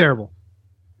 She's terrible.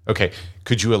 Okay.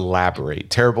 Could you elaborate?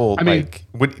 Terrible,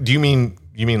 what do you mean?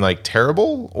 You mean like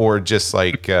terrible or just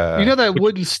like... that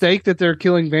wooden stake that they're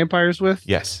killing vampires with?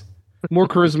 Yes. More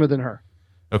charisma than her.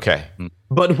 Okay.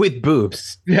 But with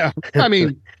boobs. Yeah. I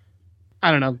mean,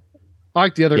 I don't know. I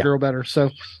like the other girl better. So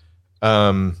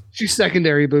she's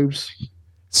secondary boobs.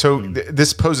 So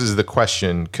this poses the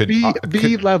question: Could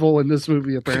B level in this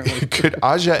movie apparently? Could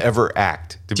Aja ever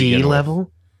act? D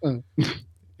level? I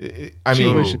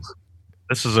mean,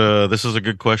 this is a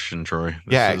good question, Troy.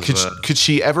 Could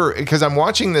she ever? Because I'm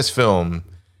watching this film,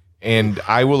 and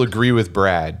I will agree with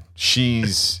Brad.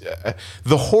 She's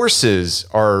the horses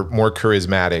are more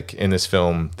charismatic in this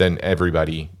film than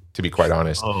everybody, to be quite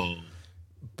honest. Oh.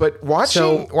 But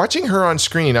watching her on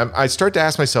screen, I start to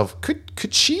ask myself,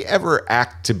 could she ever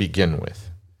act to begin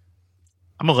with?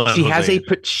 I'm gonna let She has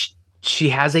Jose- she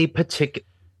has a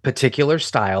particular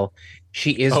style.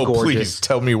 She is gorgeous. Please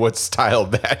tell me what style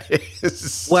that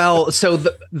is. Well, so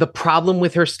the problem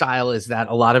with her style is that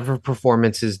a lot of her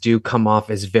performances do come off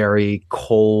as very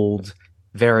cold,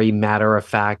 very matter of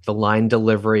fact. The line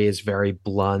delivery is very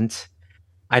blunt.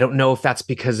 I don't know if that's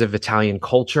because of Italian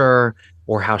culture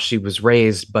or how she was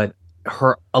raised, but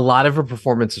a lot of her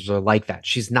performances are like that.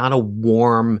 She's not a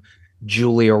warm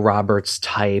Julia Roberts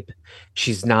type.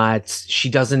 She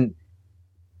doesn't,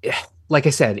 like I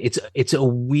said, it's a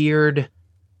weird,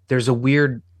 there's a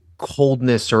weird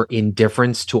coldness or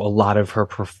indifference to a lot of her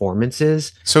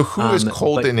performances. So who is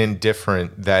cold and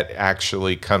indifferent that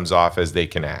actually comes off as they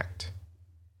can act?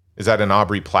 Is that an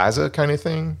Aubrey Plaza kind of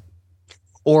thing?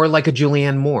 Or like a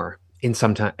Julianne Moore in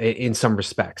some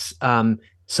respects.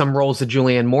 Some roles that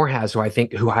Julianne Moore has,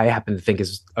 who I happen to think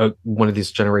is one of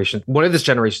this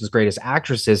generation's greatest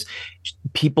actresses.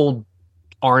 People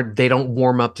they don't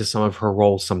warm up to some of her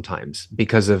roles sometimes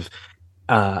because of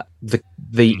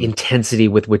the intensity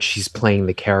with which she's playing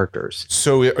the characters.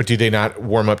 So do they not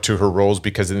warm up to her roles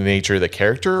because of the nature of the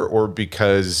character, or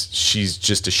because she's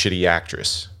just a shitty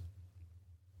actress?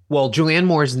 Well, Julianne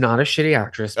Moore is not a shitty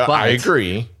actress, but I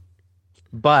agree.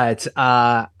 But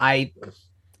I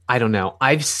don't know.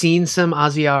 I've seen some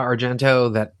Asia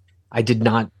Argento that I did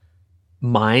not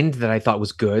mind, that I thought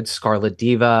was good. Scarlet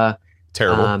Diva,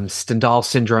 terrible. Stendhal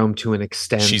Syndrome to an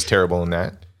extent. She's terrible in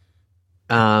that.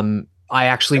 I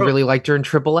actually really liked her in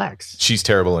Triple X. She's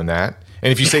terrible in that.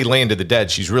 And if you say Land of the Dead,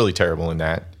 she's really terrible in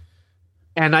that.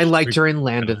 And I liked her in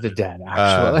Land of the Dead,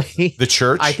 actually. The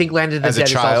Church. I think Land of the Dead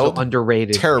is also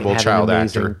underrated. Terrible child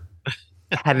actor.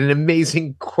 Had an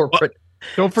amazing corporate.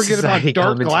 Don't forget about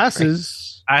Dark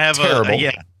Glasses. I have terrible.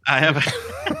 I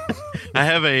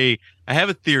have a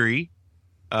theory.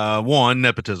 One,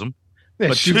 nepotism. Yeah,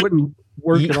 but she two, wouldn't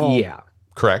work at all. Yeah.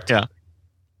 Correct. Yeah.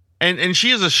 And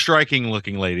she is a striking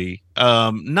looking lady.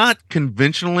 Not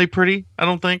conventionally pretty, I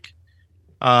don't think.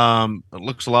 It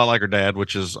looks a lot like her dad,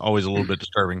 which is always a little bit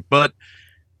disturbing. But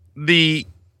there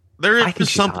is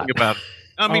just something about it.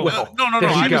 I mean, no.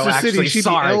 There you go. Actually,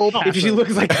 sorry. If she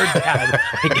looks like her dad,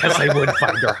 I guess I would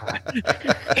find her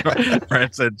hot.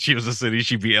 Brad said she was a city,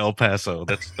 she'd be El Paso.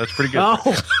 That's pretty good.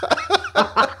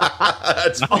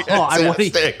 That's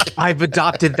fantastic. I've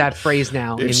adopted that phrase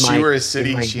now. If she were a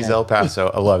city, she's El Paso.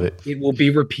 I love it. It will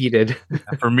be repeated.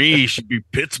 For me, she'd be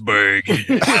Pittsburgh.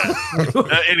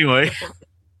 Anyway,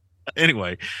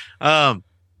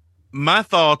 my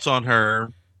thoughts on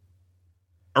her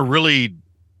are really.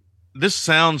 This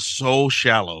sounds so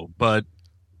shallow, but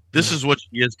this is what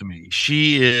she is to me.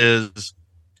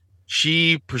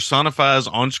 She personifies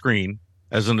on screen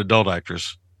as an adult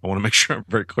actress. I want to make sure I'm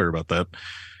very clear about that.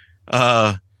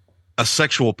 A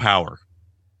sexual power.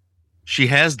 She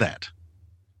has that,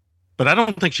 but I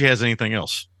don't think she has anything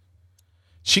else.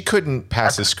 She couldn't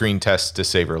pass a screen test to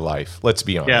save her life. Let's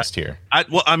be honest here.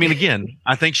 Again,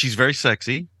 I think she's very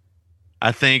sexy.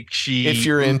 I think she. If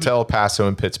you're into El Paso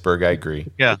and Pittsburgh, I agree.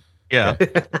 Yeah.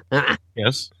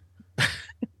 Yes.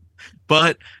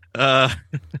 But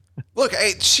look,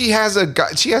 she has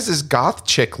this goth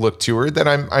chick look to her that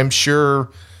I'm sure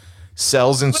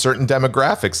sells in certain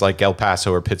demographics like El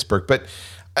Paso or Pittsburgh. But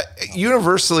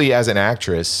universally, as an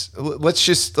actress,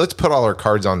 let's put all our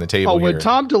cards on the table. When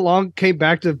Tom DeLonge came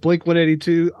back to Blink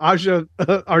 182, Asia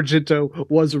Argento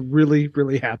was really,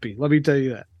 really happy. Let me tell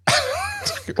you that.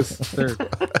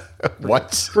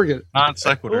 What? Forget non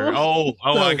sequitur. Oh,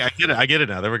 I get it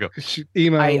now. There we go.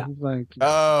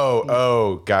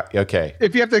 Okay.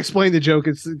 If you have to explain the joke,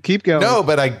 it's keep going. No,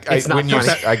 but I got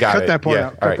cut it. That part yeah.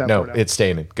 out. All right. No, it's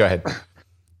staying in. Go ahead.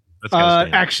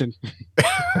 Action.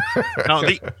 No,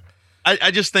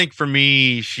 I just think for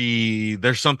me,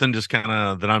 there's something just kind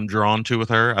of that I'm drawn to with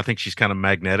her. I think she's kind of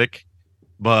magnetic,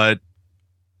 but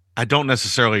I don't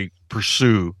necessarily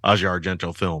pursue Asia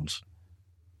Argento films.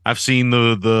 I've seen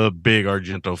the big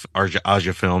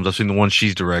Asia films. I've seen the ones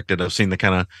she's directed. I've seen the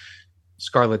kind of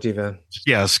Scarlet Diva,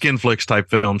 skin flicks type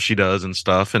films she does and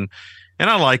stuff. And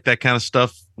I like that kind of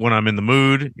stuff when I'm in the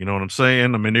mood. You know what I'm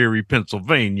saying? I'm in Erie,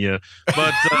 Pennsylvania.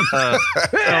 But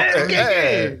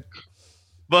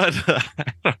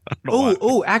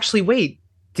actually, wait.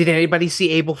 Did anybody see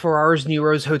Abel Ferrara's New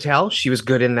Rose Hotel? She was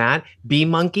good in that. Bee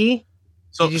Monkey.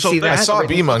 Did you see that? I saw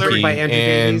Bee Monkey,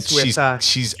 and she's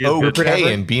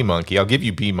okay in Bee Monkey. I'll give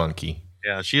you Bee Monkey.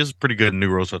 Yeah, she is pretty good in New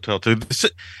Rose Hotel too.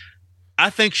 I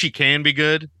think she can be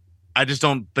good. I just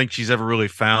don't think she's ever really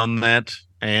found that.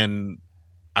 And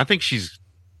I think she just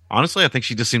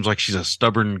seems like she's a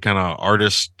stubborn kind of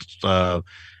artist,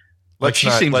 Let's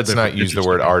not use the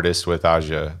word artist with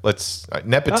Aja.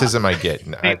 Nepotism. I get.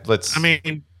 I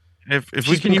mean, if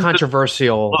we can use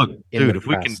controversial,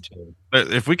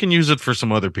 if we can use it for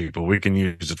some other people, we can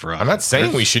use it for us. I'm not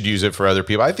saying we should use it for other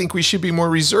people. I think we should be more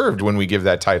reserved when we give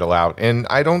that title out, and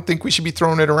I don't think we should be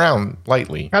throwing it around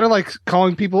lightly. Kind of like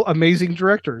calling people amazing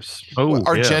directors.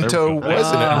 Argento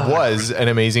was an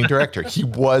amazing director. He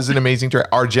was an amazing director.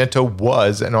 Argento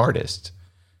was an artist.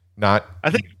 I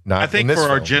think for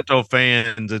film. Argento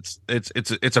fans,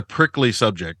 it's a prickly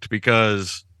subject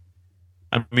because,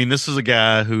 I mean, this is a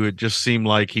guy who it just seemed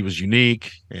like he was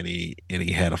unique, and he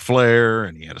had a flair,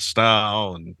 and he had a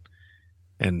style,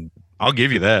 and I'll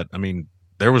give you that. I mean,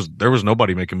 there was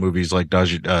nobody making movies like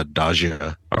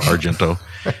Dagia Argento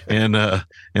in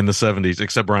the 70s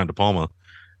except Brian De Palma.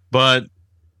 But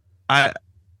I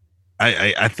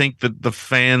think that the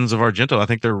fans of Argento, I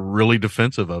think they're really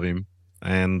defensive of him,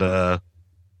 and I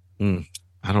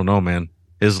don't know, man.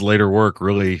 His later work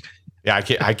really. Yeah,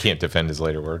 I can't defend his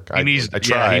later work. He needs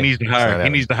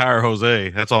to hire Jose.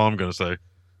 That's all I'm going to say.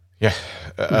 Yeah.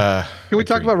 Can we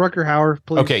talk about Rutger Hauer,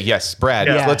 please? Okay, yes. Brad,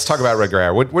 let's talk about Rutger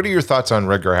Hauer. What are your thoughts on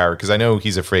Rutger Hauer? Because I know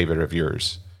he's a favorite of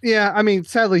yours. Yeah, I mean,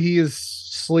 sadly, he is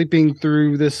sleeping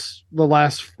through the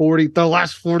last 40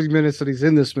 minutes that he's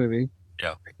in this movie.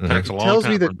 Yeah. Takes a long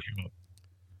time.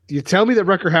 You tell me that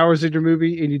Rutger Hauer's in your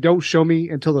movie, and you don't show me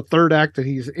until the third act that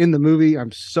he's in the movie.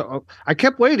 I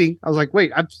kept waiting. I was like,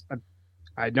 wait,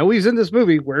 I know he's in this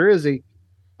movie. Where is he?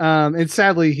 And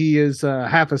sadly, he is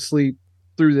half asleep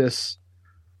through this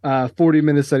 40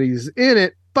 minutes that he's in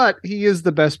it. But he is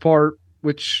the best part,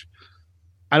 which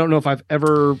I don't know if I've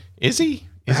ever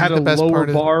had a lower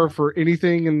bar for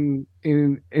anything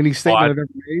in any statement I've ever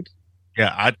made.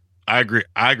 Yeah, I agree.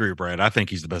 I agree, Brad. I think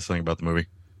he's the best thing about the movie.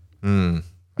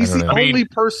 He's the only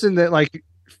person that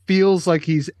feels like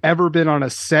he's ever been on a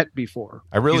set before.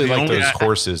 I really like those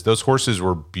horses. Those horses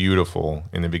were beautiful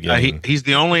in the beginning. He's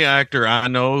the only actor I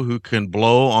know who can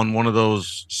blow on one of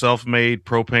those self-made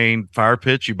propane fire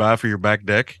pits you buy for your back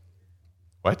deck.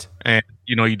 What? And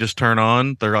you just turn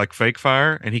on. They're like fake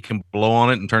fire, and he can blow on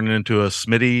it and turn it into a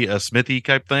smithy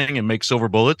type thing and make silver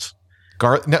bullets.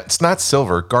 No, it's not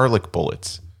silver. Garlic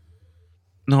bullets.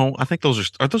 No, I think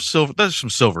those are those silver. There's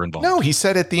some silver involved. No, he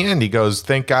said at the end, he goes,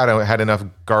 "Thank God I had enough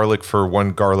garlic for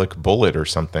one garlic bullet or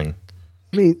something."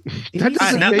 I mean, that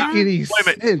doesn't make any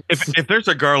sense. If there's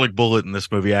a garlic bullet in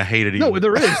this movie, I hate it. No,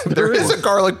 there is. There is a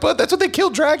garlic bullet. That's what they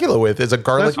killed Dracula with. Is a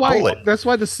garlic bullet. That's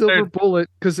why the silver bullet,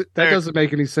 because that doesn't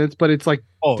make any sense. But it's like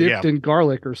dipped in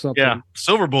garlic or something. Yeah,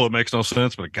 silver bullet makes no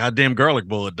sense, but a goddamn garlic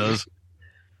bullet does.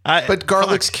 But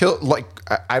garlic's kill.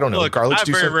 I don't know. Look, garlic's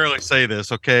I very rarely say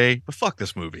this, okay? But fuck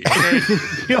this movie. Okay?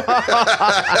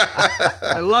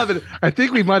 I love it. I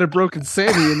think we might have broken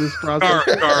Sammy in this process.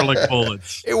 Garlic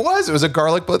bullets. It was a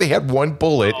garlic bullet. They had one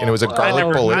bullet, and it was a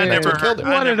garlic bullet. And that's what killed him.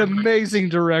 What an amazing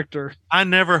director! I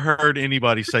never heard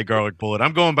anybody say garlic bullet.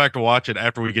 I'm going back to watch it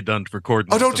after we get done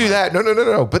recording. Oh, don't do that!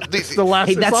 No! But it's the last.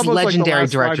 Hey, that's legendary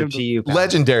director to you.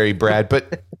 Legendary, Brad.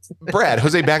 But Brad,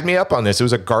 Jose backed me up on this. It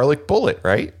was a garlic bullet,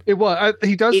 right? It was.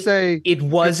 He does say it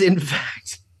was in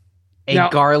fact a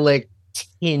garlic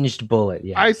tinged bullet.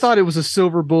 Yes. I thought it was a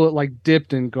silver bullet,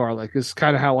 dipped in garlic. Is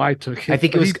kind of how I took it. I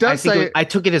think it was. I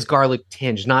took it as garlic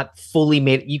tinged, not fully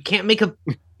made. You can't make a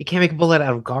bullet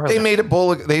out of garlic. They made a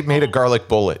bullet. They made a garlic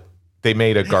bullet. They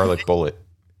made a garlic bullet.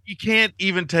 You can't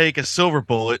even take a silver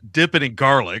bullet, dip it in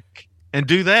garlic, and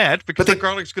do that because the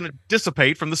garlic's going to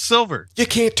dissipate from the silver. You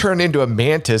can't turn into a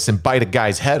mantis and bite a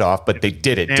guy's head off, but they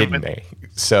did it, didn't they?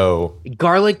 So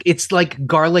garlic, it's like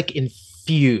garlic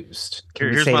infused. Can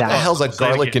we say that? What the hell's a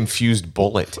garlic infused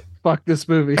bullet? Fuck this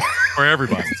movie. For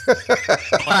everybody.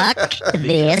 Fuck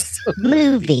this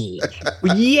movie.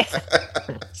 Yeah.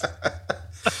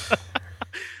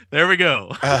 There we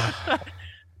go.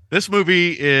 This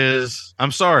movie is,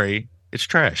 I'm sorry, it's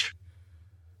trash.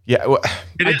 Yeah, well,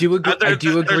 I do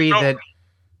agree that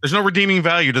there's no redeeming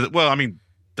value to well, I mean,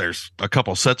 there's a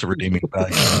couple sets of redeeming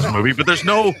value to this movie, but there's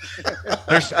no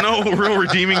real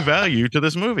redeeming value to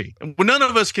this movie. None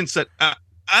of us can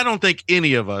I don't think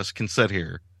any of us can sit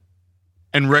here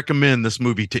and recommend this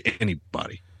movie to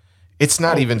anybody. It's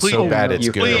not even so bad it's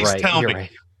good.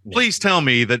 Please tell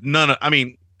me that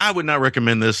I would not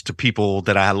recommend this to people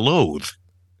that I loathe.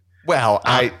 Well,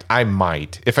 I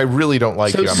might. If I really don't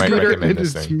like you, I might recommend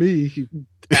this thing. Me.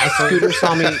 Scooter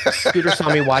saw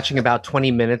me watching about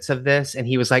 20 minutes of this, and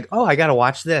he was like, "Oh, I got to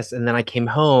watch this." And then I came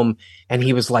home, and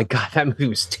he was like, "God, that movie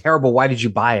was terrible. Why did you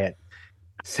buy it?"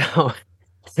 So,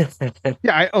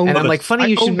 yeah, I'm like, "Funny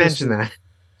you should mention that."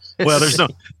 Well, there's no.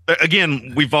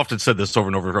 Again, we've often said this over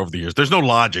and over the years. There's no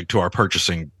logic to our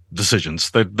purchasing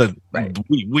decisions. That Right.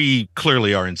 we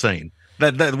clearly are insane.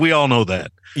 That we all know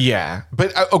that. Yeah,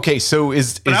 but okay. So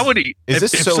But I would if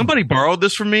this so somebody borrowed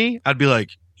this from me, I'd be like,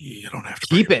 you don't have to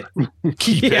Keep it.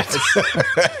 keep Yes.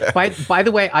 it? By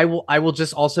the way, I will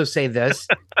just also say this.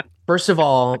 First of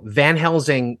all, Van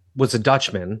Helsing was a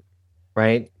Dutchman,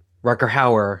 right? Rutger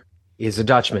Hauer is a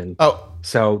Dutchman. Oh,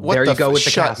 so what there you go with the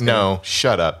shut, casting. No,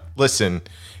 shut up. Listen,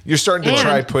 you're starting to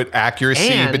try to put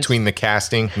accuracy between the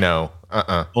casting. No,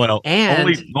 Well,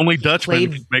 And only Dutchmen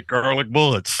played- can make garlic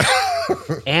bullets.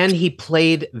 And he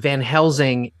played Van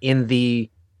Helsing in the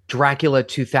Dracula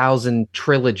 2000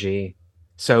 trilogy.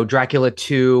 So Dracula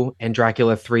 2 and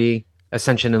Dracula 3,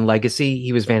 Ascension and Legacy,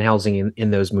 he was Van Helsing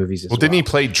in those movies as well. Didn't he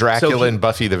play Dracula So in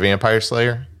Buffy the Vampire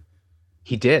Slayer?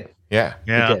 He did. Yeah.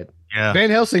 He did. Yeah. Van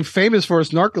Helsing famous for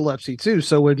his narcolepsy too.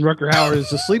 So when Rutger Hauer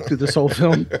is asleep through this whole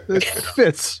film, it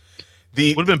fits.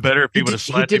 Would have been better if he would have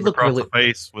he slapped did him look across really- the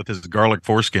face with his garlic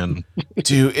foreskin.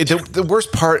 Dude, the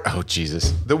worst part. Oh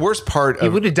Jesus, the worst part He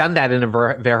of would have done that in a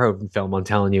Verhoeven film. I'm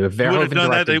telling you, if They would have Verhoeven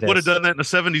done that. They directed would have this, done that in a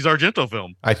 '70s Argento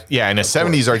film. in a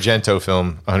 '70s Argento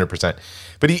film, 100%.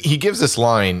 But he gives this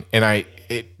line, and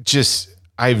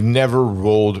I've never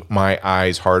rolled my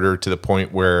eyes harder to the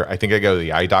point where I think I go to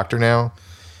the eye doctor now.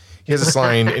 He has this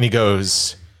line, and he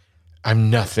goes, "I'm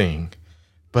nothing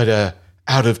but a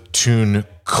out of tune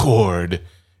chord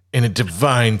in a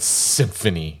divine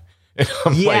symphony." And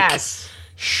I'm yes, like,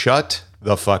 shut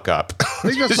the fuck up. I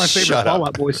think that's my Just favorite shut Fall up.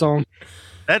 Out Boy song.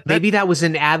 maybe that was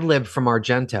an ad lib from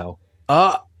Argento.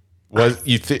 Was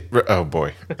you think? Oh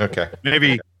boy. Okay.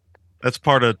 Maybe that's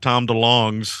part of Tom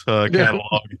DeLonge's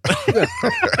catalog.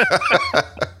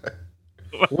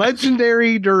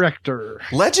 Legendary director.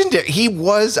 Legendary. He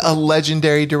was a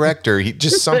legendary director. He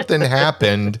just something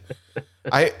happened.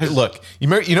 Look. You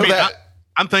know that.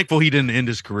 I'm thankful he didn't end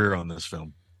his career on this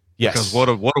film. Yes. Because what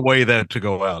a way that to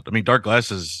go out. I mean, Dark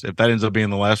Glasses. If that ends up being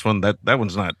the last one, that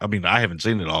one's not. I mean, I haven't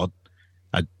seen it all.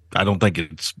 I don't think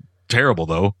it's terrible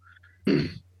though.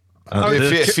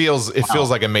 It feels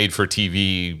like a made for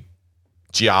TV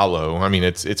giallo. I mean,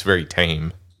 it's very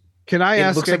tame. Can I It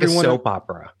ask looks like a everyone soap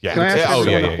opera. Yeah. Can I ask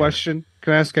everyone a yeah. question?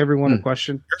 Can I ask everyone a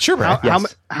question? Sure, man.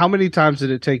 How many times did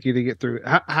it take you to get through?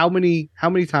 How many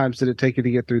times did it take you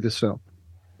to get through this film?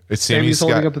 It's Sammy's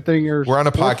holding up the thing. We're on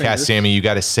a four podcast, fingers. Sammy. You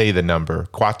got to say the number.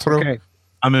 Cuatro. Okay.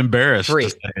 I'm embarrassed. 3. To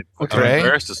say it. Okay. I'm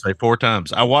embarrassed to say 4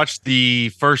 times. I watched the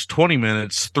first 20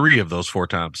 minutes, 3 of those 4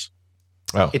 times.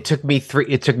 Oh. It took me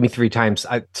 3 times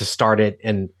to start it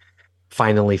and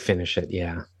finally finish it.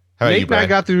 Yeah. How about Nate you, and I Brad?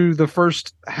 got through the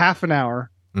first half an hour,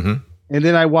 Mhm. and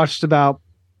then I watched about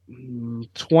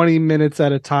 20 minutes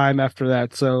at a time after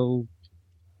that. So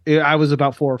I was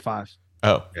about 4 or 5.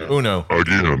 Oh, Uno.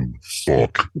 Again,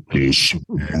 fuck this.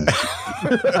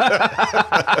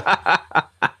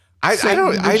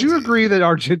 Would you agree that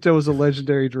Argento is a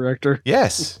legendary director?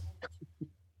 Yes.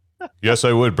 Yes,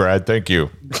 I would, Brad. Thank you.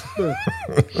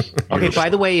 Okay. By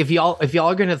the way, if y'all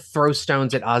are gonna throw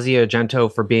stones at Asia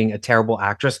Argento for being a terrible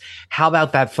actress, how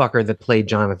about that fucker that played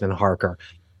Jonathan Harker?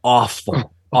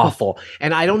 Awful, awful.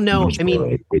 And I don't know. I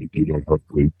mean,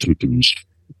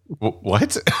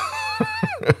 What?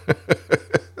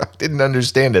 I didn't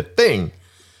understand a thing.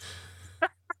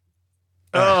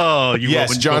 Oh, you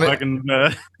yes, Jonathan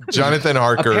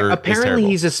Harker. apparently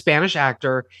he's a Spanish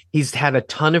actor. He's had a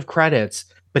ton of credits,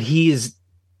 but he is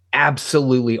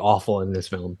absolutely awful in this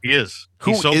film. He is.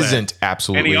 Who He's so isn't bad.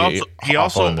 absolutely And he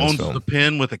awful also in this owns film? the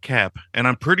pin with a cap, and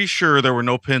I'm pretty sure there were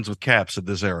no pins with caps at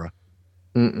this era.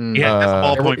 Mm-mm. He had a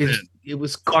ballpoint It was- pin. It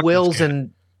was Fuck quills this guy.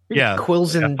 and Yeah,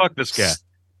 quills and fuck this guy.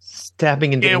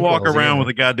 stabbing and You can't walk quills, around yeah. with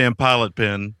a goddamn pilot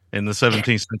pin in the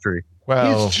 17th century.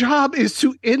 Well, His job is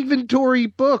to inventory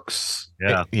books.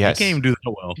 Yeah, yes. he can't even do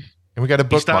that well. And we got a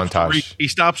book stops to montage. he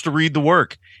stops to read the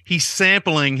work. He's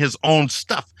sampling his own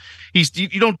stuff.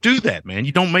 You don't do that, man.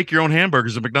 You don't make your own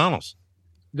hamburgers at McDonald's.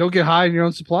 Don't get high in your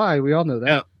own supply. We all know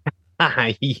that.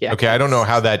 Yeah. Okay, I don't know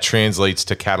how that translates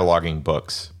to cataloging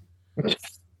books.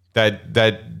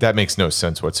 That makes no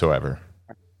sense whatsoever.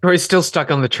 Troy's still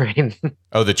stuck on the train.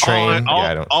 Oh, the train.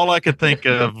 All I could think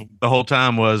of the whole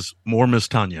time was more Miss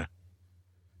Tanya.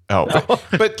 Oh,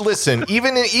 but listen,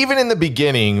 even in the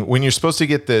beginning, when you're supposed to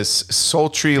get this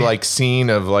sultry like scene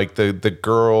of like the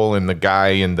girl and the guy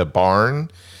in the barn,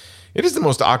 it is the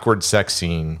most awkward sex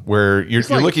scene where you're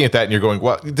looking at that and you're going,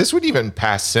 "Well, this would even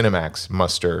pass Cinemax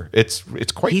muster." It's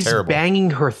quite He's terrible.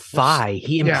 banging her thigh.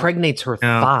 He impregnates her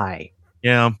thigh.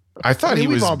 Yeah, I thought he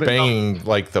was we've all been- banging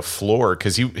like the floor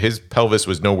because his pelvis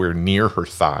was nowhere near her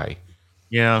thigh.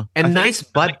 Yeah, And nice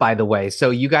butt, by the way. So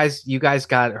you guys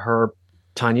got her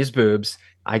Tanya's boobs.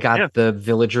 I got the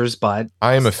villager's butt.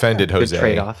 I am offended, Good Jose.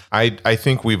 trade-off. I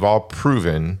think we've all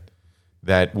proven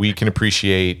that we can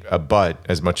appreciate a butt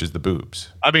as much as the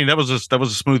boobs. I mean, that was a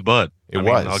smooth butt. It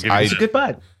was. I'll give you It's a good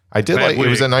butt. I did Bad like it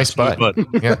was a wig, nice smooth butt.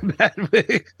 Yeah. Bad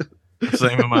wig.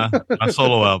 Same in my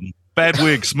solo album. Bad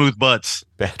wig, smooth butts.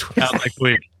 Bad wig. Not like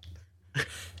wig.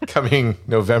 Coming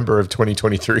November of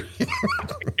 2023.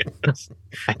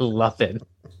 I love it.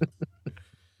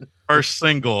 First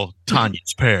single,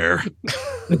 Tanya's Pair.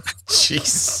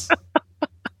 Jeez.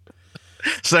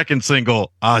 Second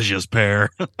single, Aja's Pair.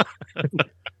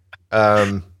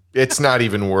 It's not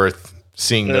even worth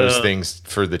seeing those things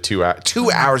for the 2 hours.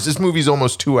 2 hours. This movie's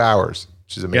almost 2 hours,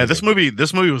 which is amazing. Yeah,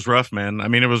 this movie was rough, man. I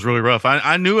mean, it was really rough.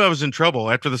 I knew I was in trouble.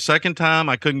 After the second time,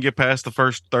 I couldn't get past the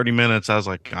first 30 minutes. I was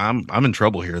like, I'm in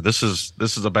trouble here. This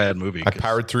is a bad movie. I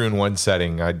powered through in one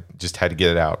setting. I just had to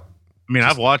get it out. I mean,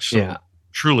 I've watched some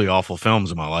truly awful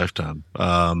films in my lifetime.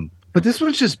 But this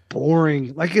one's just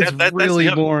boring. Like it's really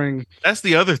boring. That's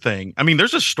the other thing. I mean,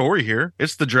 there's a story here.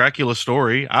 It's the Dracula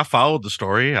story. I followed the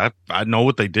story. I know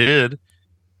what they did.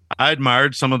 I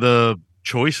admired some of the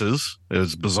choices,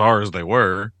 as bizarre as they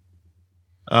were.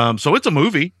 So it's a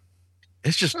movie.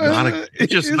 It's just not a.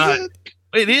 It's just not.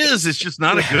 It is. It's just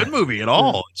not a good movie at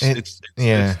all. It's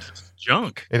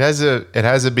junk. It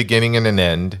has a beginning and an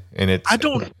end, and it's.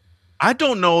 I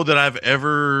don't know that I've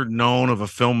ever known of a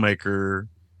filmmaker,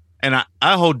 and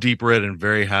I hold Deep Red in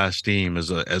very high esteem as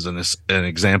an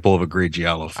example of a great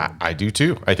giallo film. I do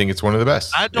too. I think it's one of the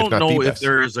best. I don't know if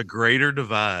there is a greater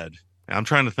divide. I'm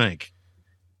trying to think.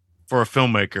 For a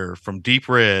filmmaker from Deep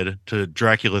Red to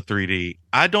Dracula 3D,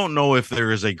 I don't know if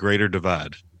there is a greater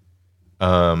divide.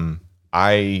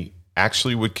 I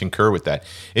actually would concur with that.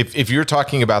 If you're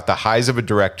talking about the highs of a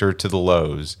director to the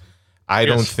lows, I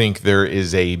don't think there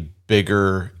is a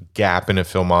bigger gap in a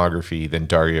filmography than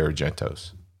Dario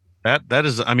Argento's. That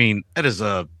is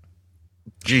a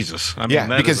Jesus. I mean,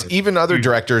 yeah, because even other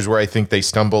directors where I think they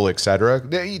stumble, etc.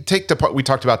 We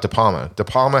talked about De Palma. De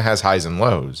Palma has highs and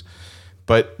lows,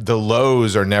 but the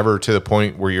lows are never to the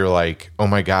point where you're like, oh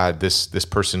my God, this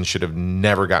person should have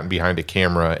never gotten behind a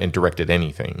camera and directed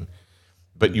anything.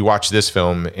 But you watch this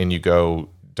film and you go,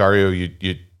 Dario,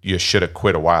 you should have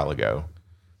quit a while ago.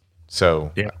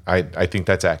 So yeah, I think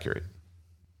that's accurate.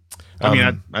 I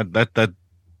mean,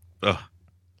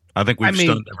 I think we've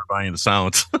stunned everybody in the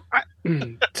silence.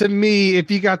 To me, if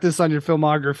you got this on your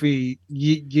filmography,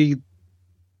 you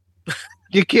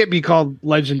can't be called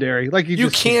legendary. Like you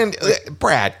can,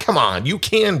 Brad. Come on, you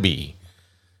can be.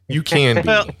 You can be.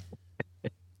 Well,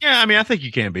 yeah, I mean, I think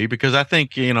you can be because I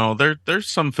think there's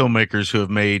some filmmakers who have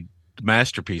made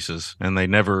masterpieces and they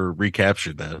never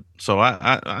recaptured that. So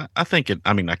I think it.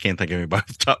 I mean, I can't think of anybody off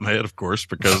the top of my head, of course,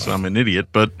 because I'm an idiot.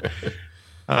 But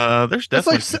there's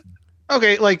definitely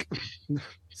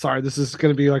sorry, this is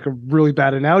going to be like a really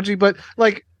bad analogy, but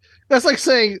like that's like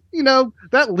saying,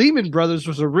 that Lehman Brothers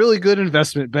was a really good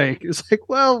investment bank. It's like,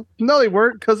 well, no, they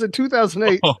weren't, because in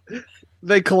 2008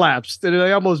 they collapsed and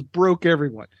they almost broke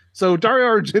everyone. So Dario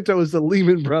Argento is the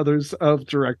Lehman Brothers of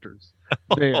directors.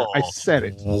 There, I said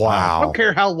it. Wow. I don't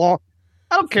care how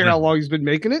long he's been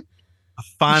making it.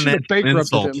 Financial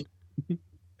insult. Him.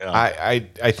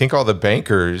 I think all the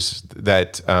bankers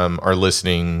that are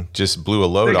listening just blew a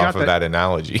load off of that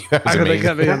analogy. That was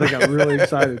amazing. They got really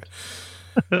excited.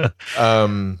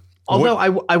 Although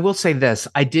I will say this,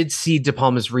 I did see De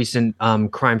Palma's recent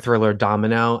crime thriller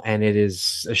Domino, and it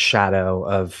is a shadow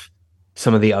of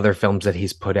some of the other films that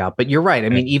he's put out. But you're right. I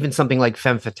mean, even something like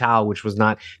Femme Fatale, which was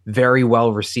not very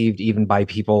well received even by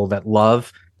people that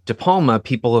love De Palma,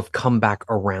 people have come back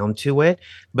around to it,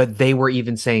 but they were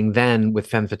even saying then with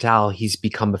Femme Fatale, he's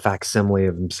become a facsimile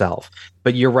of himself.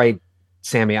 But you're right,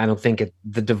 Sammy. I don't think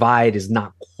the divide is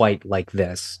not quite like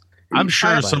this. I'm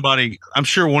sure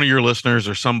one of your listeners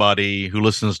or somebody who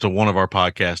listens to one of our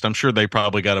podcasts, I'm sure they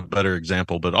probably got a better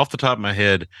example. But off the top of my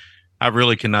head, I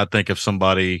really cannot think of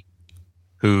somebody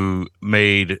who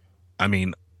made,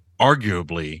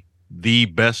 arguably the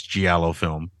best giallo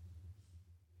film.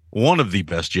 One of the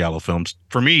best giallo films.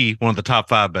 For me, one of the top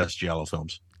 5 best giallo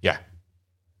films. Yeah.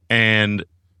 And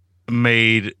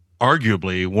made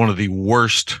arguably one of the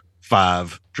worst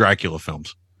 5 Dracula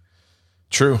films.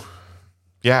 True.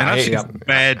 Yeah. And I've seen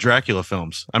bad Dracula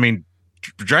films. I mean,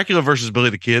 Dracula versus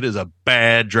Billy the Kid is a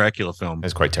bad Dracula film.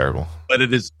 It's quite terrible. But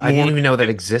it is. I didn't even know that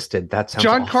existed. That sounds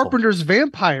John awful. Carpenter's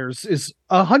Vampires is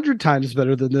 100 times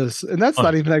better than this, and that's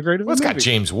not even that great of a movie. It's got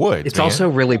James Wood. It's also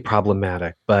really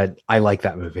problematic, but I like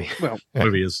that movie. Well, the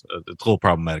movie is it's a little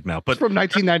problematic now, but it's from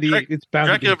 1998. It's bad.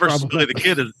 Dracula versus Billy the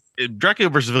Kid Dracula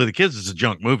versus Billy the Kid is a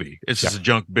junk movie. It's just a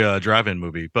junk drive-in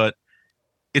movie, but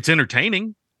it's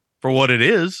entertaining. for what it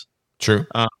is. True.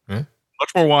 Much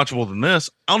more watchable than this.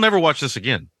 I'll never watch this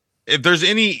again. If there's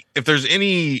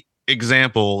any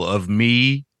example of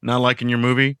me not liking your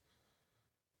movie,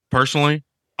 personally,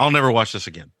 I'll never watch this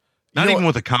again. Not even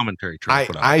with a commentary track.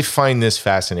 I find this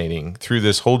fascinating through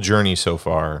this whole journey so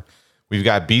far. We've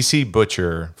got BC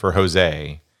Butcher for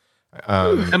Jose,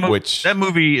 that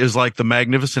movie is like the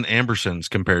Magnificent Ambersons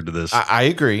compared to this. I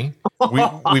agree.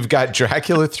 We've got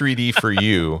Dracula 3D for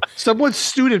you. Someone's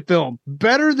student film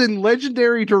better than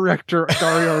legendary director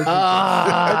Dario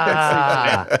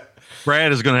Argento.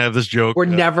 Brad is going to have this joke. We're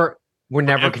never going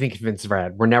to convince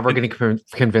Brad. We're never going to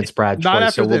convince Brad. Not Troy,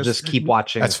 after so we'll this. just keep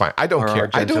watching. That's fine. I don't care.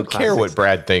 I don't care what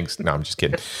Brad thinks. No, I'm just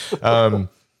kidding.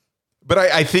 But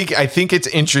I think it's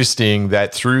interesting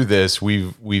that through this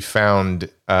we found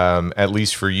at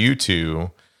least for you two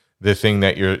the thing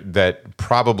that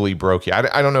probably broke you.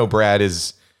 I don't know, Brad.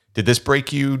 Did this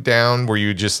break you down? Were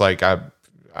you just like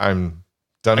I'm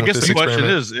done? I guess with this the question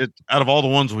experiment? is, out of all the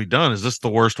ones we've done, is this the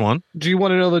worst one? Do you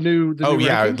want to know the new?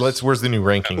 Rankings? Where's the new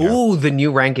ranking? Ooh, the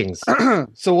new rankings.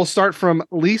 So we'll start from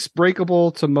least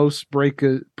breakable to most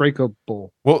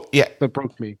breakable. Well, yeah, that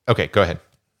broke me. Okay, go ahead.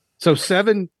 So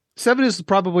 7 is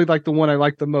probably like the one I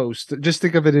like the most. Just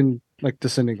think of it in like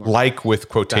descending order. Like with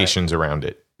quotations around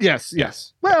it.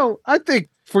 Yes. Well, I think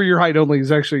For Your Height Only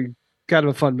is actually kind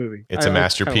of a fun movie. It's a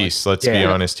masterpiece. Let's be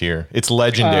honest here. It's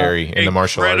legendary in the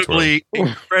martial arts world.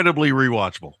 Incredibly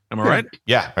rewatchable. Am I right?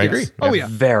 Yeah, I agree. Oh yeah,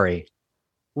 very.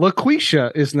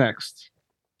 LaQuisha is next.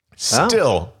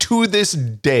 Still to this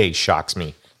day shocks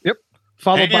me. Yep.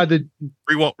 Followed by the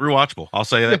rewatchable. I'll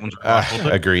say that one's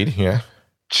rewatchable. Agreed. Yeah.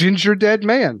 Ginger Dead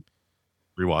Man.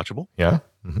 Rewatchable. Yeah.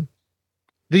 Mm-hmm.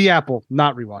 The Apple,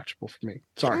 not rewatchable for me.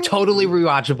 Sorry. Totally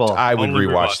rewatchable. I would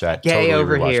rewatch that. Gay totally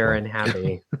over rewatchable. here and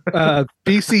happy.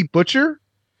 BC Butcher,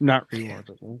 not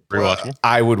rewatchable. Rewatchable.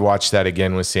 I would watch that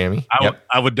again with Sammy.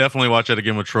 I would definitely watch that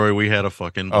again with Troy. We had a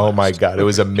fucking blast. Oh my God. It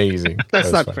was amazing.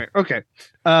 That's not fair. Okay.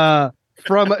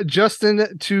 From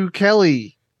Justin to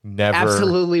Kelly. Never.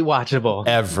 Absolutely watchable.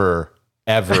 Ever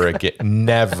again.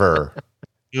 Never.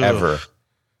 Ever.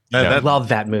 I love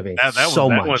that movie so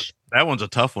much. That one's a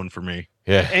tough one for me.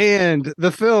 Yeah. And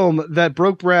the film that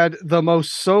broke Brad the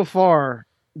most so far,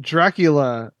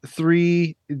 Dracula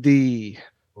 3D.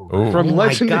 From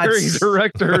legendary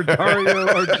director Dario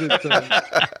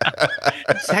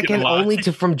Argento. Second only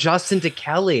to From Justin to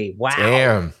Kelly. Wow.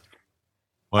 Damn.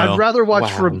 I'd rather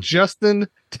watch From Justin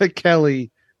to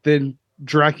Kelly than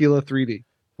Dracula 3D.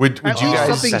 Would you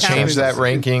guys change that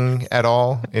ranking at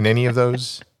all in any of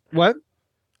those? What?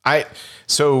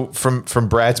 So from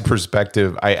Brad's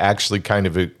perspective, I actually kind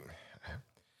of agree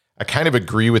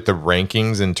with the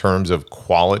rankings in terms of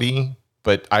quality,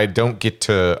 but I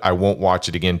won't watch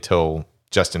it again till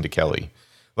Justin to Kelly.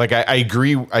 Like I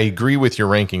agree with your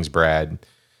rankings, Brad.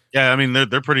 Yeah, I mean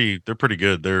they're pretty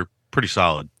good. They're pretty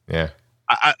solid. Yeah.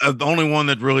 The only one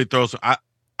that really throws I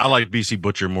like BC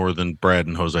Butcher more than Brad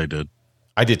and Jose did.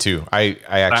 I did too. I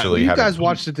actually you guys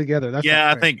watched it together. That's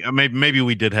I think maybe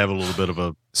we did have a little bit of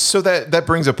a. So that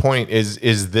brings a point.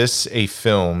 Is this a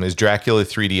film? Is Dracula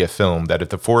 3D a film that if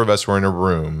the four of us were in a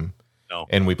room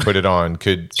and we put it on,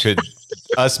 could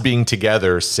us being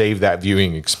together save that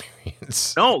viewing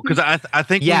experience? No, because I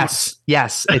think yes,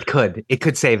 it could. It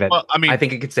could save it. Well, I mean, I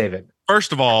think it could save it.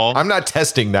 First of all, I'm not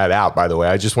testing that out, by the way.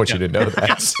 I just want you to know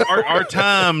that. our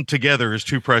time together is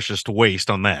too precious to waste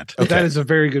on that. Okay. That is a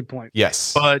very good point.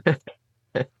 Yes. But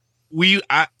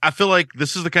I feel like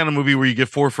this is the kind of movie where you get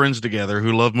four friends together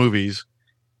who love movies,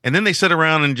 and then they sit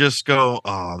around and just go,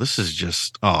 oh, this is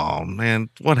just, oh, man,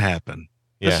 what happened?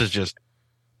 Yeah. This is just,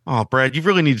 oh, Brad, you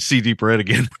really need to see Deep Red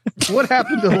again. What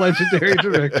happened to legendary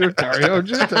director Dario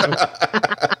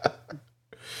Argento?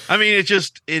 I mean, it's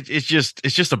just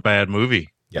a bad movie,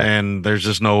 and there's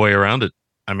just no way around it.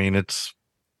 I mean, it's,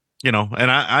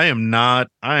 and I am not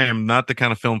the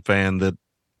kind of film fan that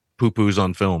poo-poos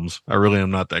on films. I really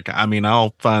am not that guy. I mean,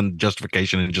 I'll find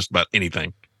justification in just about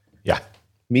anything. Yeah,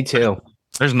 me too.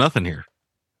 There's nothing here.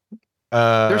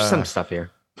 There's some stuff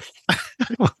here.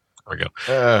 There we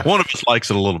go. One of us likes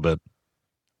it a little bit.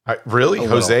 Really,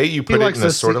 Jose? You put it in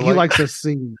the sort of. He likes a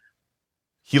scene.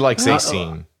 He likes a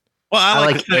scene. Well, I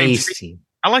like a scene.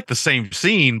 I like the same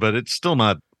scene, but it's still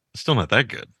not that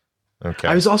good. Okay.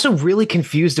 I was also really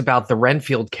confused about the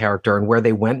Renfield character and where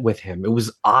they went with him. It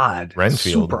was odd.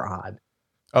 Renfield, super odd.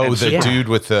 Oh, and the dude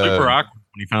with the super awkward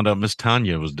when he found out Miss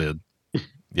Tanya was dead.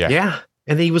 Yeah.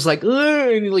 And then he was like,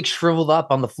 ugh, and he like shriveled up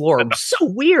on the floor. It was so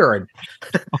weird.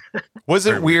 Was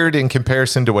it weird in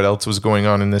comparison to what else was going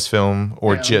on in this film,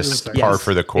 or just par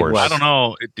for the course? I don't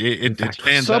know. It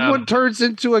stands Someone out. turns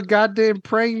into a goddamn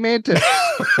praying mantis.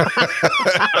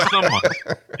 Someone.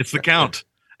 It's the Count.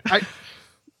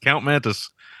 Count Mantis.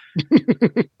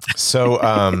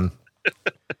 So,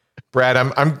 Brad,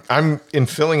 I'm in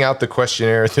filling out the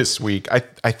questionnaire this week.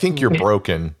 I think you're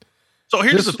broken. So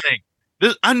here's the thing.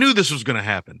 I knew this was going to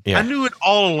happen. Yeah. I knew it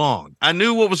all along. I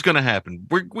knew what was going to happen.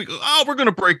 We're going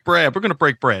to break Brad. We're going to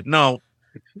break Brad. No,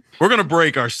 we're going to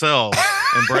break ourselves,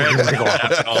 and Brad's going to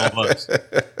happen all of us.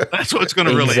 That's what's going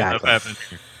to really end up happening.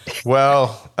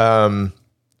 Well,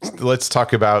 let's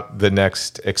talk about the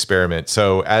next experiment.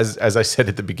 So, as I said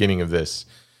at the beginning of this,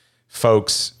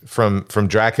 folks, from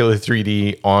Dracula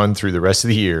 3D on through the rest of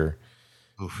the year,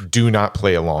 do not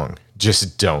play along.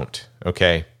 Just don't.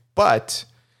 Okay, but.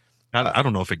 I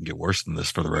don't know if it can get worse than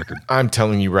this, for the record. I'm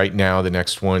telling you right now, the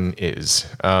next one is.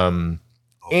 And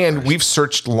we've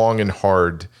searched long and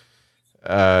hard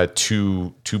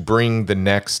to bring the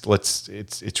next.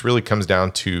 It really comes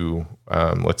down to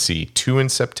let's see, 2 in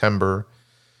September,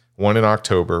 1 in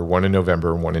October, 1 in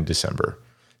November, and 1 in December.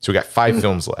 So we got 5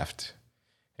 films left.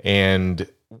 And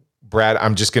Brad,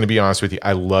 I'm just going to be honest with you.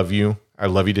 I love you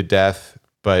to death,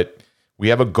 but we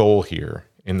have a goal here.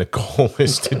 And the goal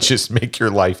is to just make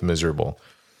your life miserable.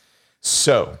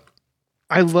 So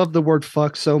I love the word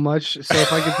fuck so much. So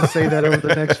if I get to say that over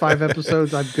the next 5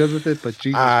 episodes, I'm good with it. But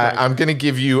Jesus Christ. I'm going to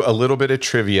give you a little bit of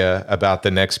trivia about the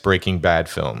next Breaking Bad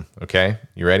film. Okay.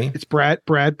 You ready? It's Brad,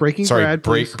 Breaking Brad.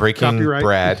 Breaking Copyright.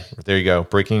 Brad. There you go.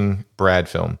 Breaking Brad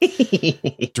film.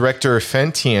 Director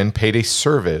Fen Tian paid a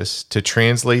service to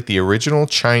translate the original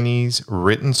Chinese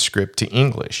written script to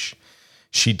English.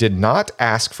 She did not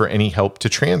ask for any help to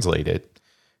translate it,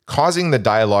 causing the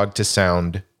dialogue to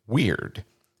sound weird.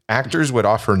 Actors would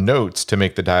offer notes to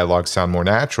make the dialogue sound more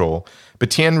natural,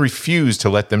 but Tian refused to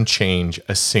let them change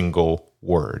a single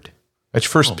word. That's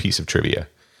your first piece of trivia.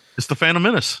 It's the Phantom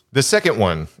Menace. The second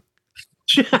one,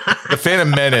 The Phantom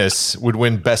Menace would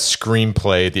win Best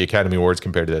Screenplay at the Academy Awards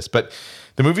compared to this. But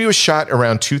the movie was shot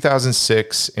around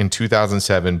 2006 and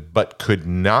 2007, but could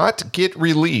not get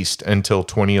released until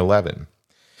 2011.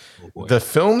 The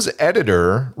film's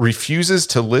editor refuses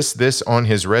to list this on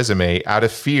his resume out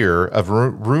of fear of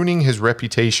ruining his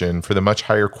reputation for the much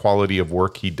higher quality of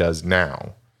work he does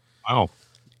now. Wow.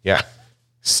 Yeah.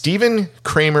 Stephen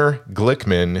Kramer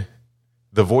Glickman,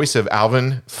 the voice of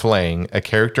Alvin Flang, a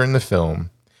character in the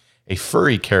film, a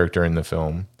furry character in the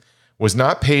film, was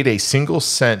not paid a single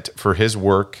cent for his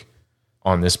work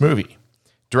on this movie.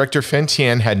 Director Fen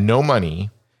Tian had no money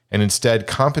and instead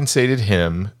compensated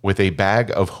him with a bag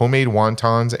of homemade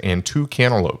wontons and 2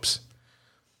 cantaloupes.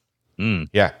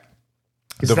 Yeah.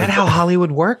 Is that how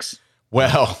Hollywood works?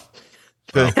 Well,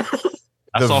 I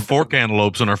saw 4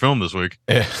 cantaloupes in our film this week.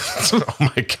 Oh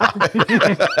my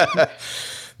God.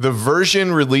 The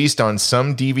version released on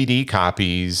some DVD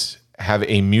copies have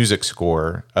a music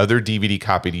score. Other DVD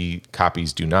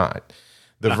copies do not.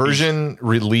 The version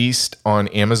released on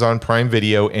Amazon Prime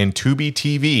Video and Tubi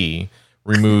TV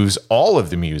removes all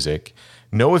of the music.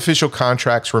 No official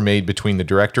contracts were made between the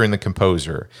director and the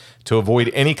composer. To avoid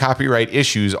any copyright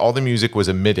issues, all the music was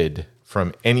omitted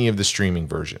from any of the streaming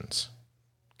versions.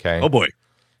 Okay. Oh boy.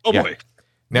 Boy.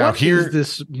 Now What is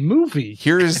this movie?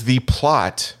 Here is the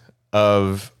plot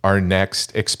of our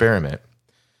next experiment.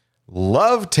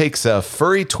 Love takes a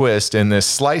furry twist in this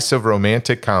slice of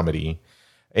romantic comedy.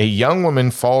 A young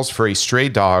woman falls for a stray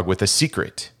dog with a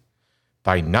secret.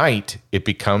 By night, it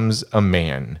becomes a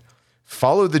man.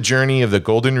 Follow the journey of the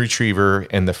golden retriever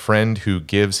and the friend who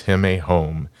gives him a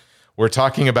home. We're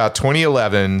talking about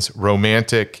 2011's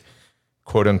romantic,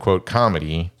 quote-unquote,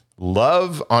 comedy,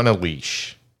 Love on a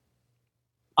Leash.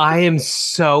 I am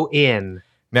so in.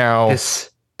 Now, this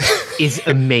is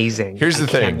amazing. Here's the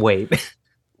thing. Can't wait.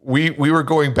 We were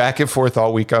going back and forth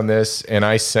all week on this, and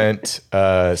I sent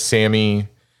Sammy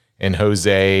and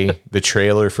Jose the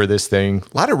trailer for this thing.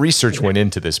 A lot of research went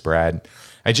into this, Brad.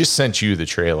 I just sent you the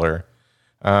trailer.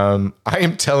 I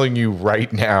am telling you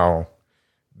right now,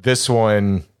 this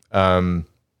one, and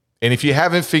if you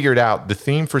haven't figured out, the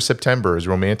theme for September is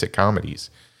romantic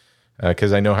comedies,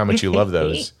 because I know how much you love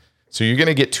those. So you're going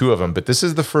to get 2 of them, but this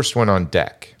is the first one on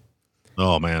deck.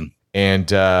 Oh, man. And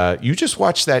you just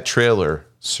watched that trailer,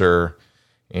 sir,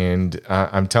 and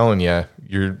I'm telling you,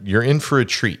 you're in for a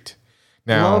treat.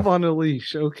 Now, Love on a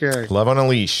Leash. Okay. Love on a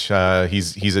Leash.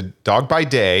 He's a dog by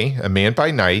day, a man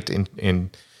by night,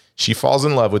 and she falls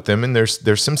in love with him, and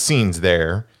there's some scenes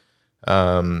there.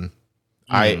 I'm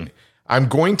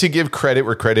going to give credit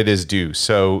where credit is due.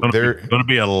 So there's going to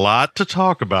be a lot to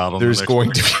talk about. There's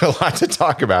going to be a lot to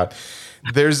talk about.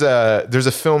 There's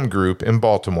a film group in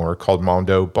Baltimore called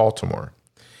Mondo Baltimore,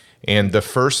 And the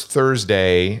first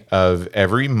Thursday of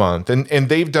every month, and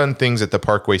they've done things at the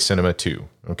Parkway Cinema too.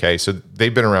 Okay, so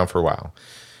they've been around for a while.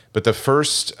 But the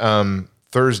first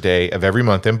Thursday of every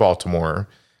month in Baltimore,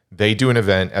 they do an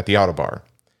event at the Autobar,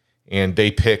 and they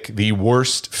pick the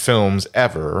worst films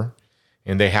ever,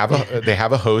 and they have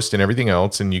a host and everything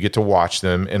else, and you get to watch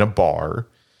them in a bar,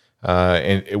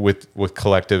 and with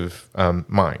collective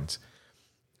minds.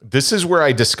 This is where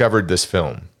I discovered this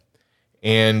film.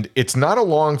 And it's not a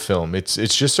long film. It's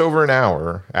just over an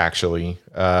hour, actually.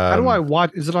 How do I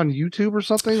watch? Is it on YouTube or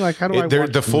something? Like, how do I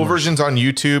watch the full version's on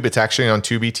YouTube. It's actually on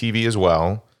Tubi TV as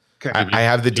well. Okay. I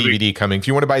have the DVD coming. If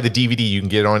you want to buy the DVD, you can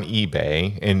get it on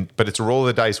eBay. But it's a roll of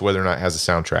the dice whether or not it has a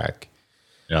soundtrack.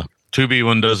 Yeah. Tubi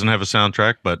one doesn't have a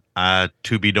soundtrack, but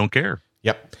Tubi don't care.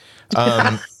 Yep.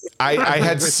 I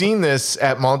had seen this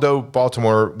at Maldo,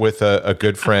 Baltimore with a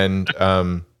good friend,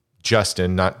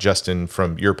 Justin, not Justin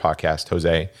from your podcast,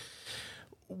 Jose.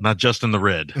 Not Justin the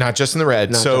Red. Not Justin the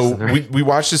Red. So we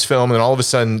watched this film, and all of a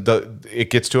sudden it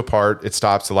gets to a part, it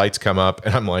stops, the lights come up,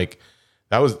 and I'm like,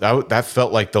 that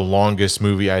felt like the longest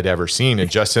movie I'd ever seen. And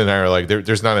Justin and I are like,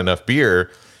 there's not enough beer.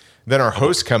 Then our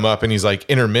host come up and he's like,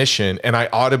 intermission. And I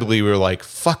audibly were like,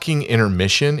 fucking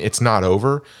intermission? It's not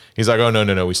over. He's like, oh,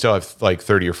 no. We still have like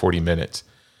 30 or 40 minutes.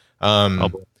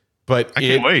 But I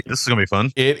can't wait. This is going to be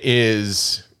fun. It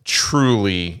is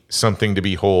truly something to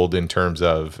behold in terms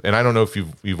of, and I don't know if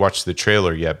you've watched the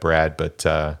trailer yet, Brad, but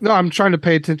no, I'm trying to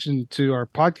pay attention to our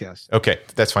podcast. Okay,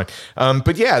 that's fine.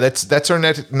 But yeah, that's our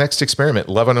next experiment,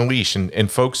 Love on a Leash,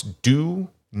 and folks, do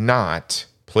not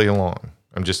play along.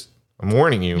 I'm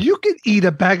warning you. You can eat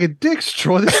a bag of dicks,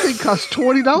 Troy. This thing costs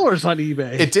 $20 on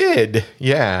eBay. It did,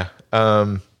 yeah.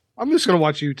 I'm just going to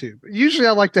watch YouTube. Usually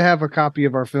I like to have a copy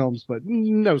of our films, but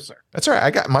no, sir. That's all right. I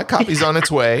got my copy's on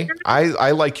its way. I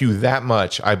like you that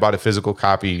much. I bought a physical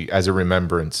copy as a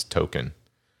remembrance token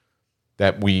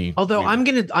Although I'm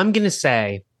going to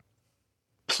say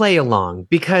play along,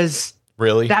 because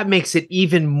really that makes it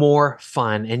even more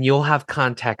fun, and you'll have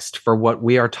context for what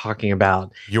we are talking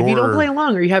about. If you don't play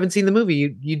along or you haven't seen the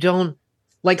movie, you don't.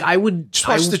 Like, I would just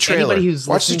watch the trailer.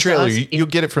 Watch the trailer. You'll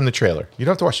get it from the trailer. You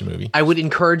don't have to watch the movie. I would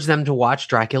encourage them to watch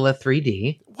Dracula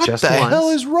 3D. What the hell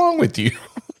is wrong with you?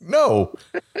 No.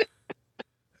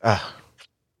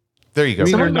 There you go.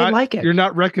 You're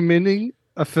not recommending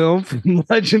a film from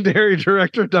legendary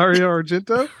director Dario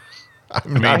Argento?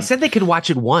 I said they could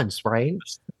watch it once, right?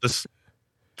 This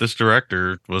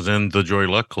director was in the Joy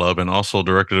Luck Club and also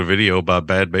directed a video about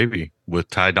Bad Baby with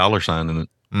Ty Dolla $ign in it.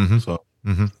 Mm-hmm. So,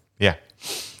 yeah.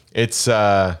 It's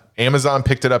Amazon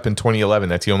picked it up in 2011.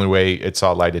 That's the only way it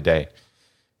saw light of day.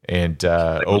 And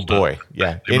oh boy,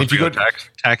 yeah. And if you go to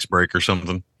tax break or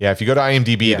something, yeah, if you go to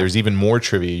IMDb, there's even more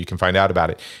trivia you can find out about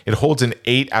it. It holds an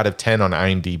 8 out of 10 on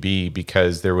IMDb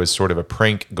because there was sort of a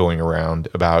prank going around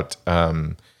about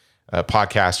a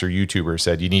podcast or YouTuber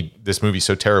said, this movie's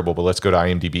so terrible, but let's go to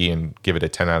IMDb and give it a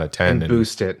 10 out of 10 and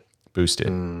boost it.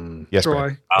 Yes,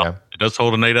 Troy. Yeah. It does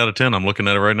hold an 8 out of 10. I'm looking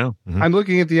at it right now. Mm-hmm. I'm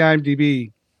looking at the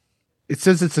IMDb. It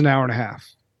says it's an hour and a half.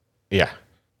 Yeah.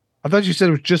 I thought you said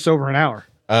it was just over an hour.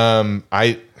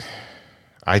 I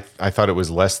thought it was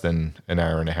less than an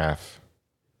hour and a half.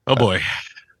 Oh boy.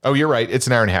 Oh, you're right. It's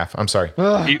an hour and a half. I'm sorry.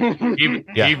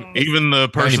 Even the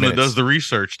person that does the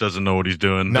research doesn't know what he's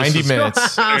doing. 90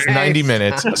 minutes. 90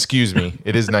 minutes. Excuse me.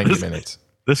 It is 90 minutes.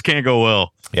 This can't go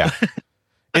well. Yeah.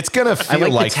 It's going to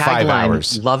feel like 5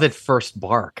 hours. Love at first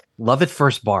bark. Love at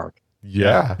first bark.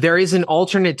 Yeah. There is an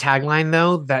alternate tagline,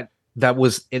 though, that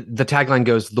was the tagline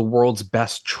goes, "The world's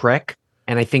best trick."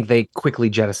 And I think they quickly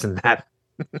jettisoned that.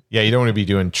 Yeah. You don't want to be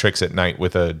doing tricks at night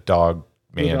with a dog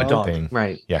man thing.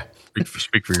 Right. Yeah.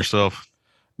 Speak for yourself.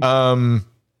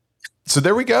 So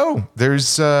there we go.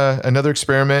 There's another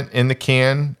experiment in the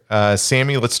can.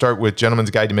 Sammy, let's start with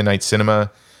Gentleman's Guide to Midnight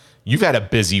Cinema. You've had a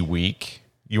busy week.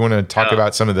 You want to talk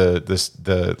about some of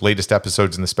the latest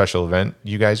episodes in the special event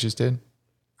you guys just did?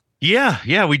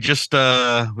 Yeah. We just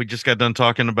got done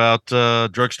talking about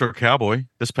Drugstore Cowboy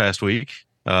this past week.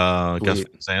 Gus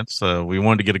Van Sant. We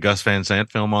wanted to get a Gus Van Sant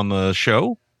film on the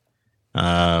show.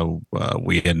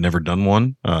 We had never done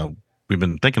one. We've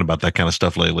been thinking about that kind of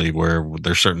stuff lately, where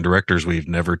there's certain directors we've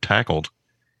never tackled.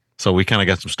 So we kind of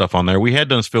got some stuff on there. We had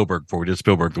done Spielberg before. We did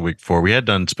Spielberg the week before. We had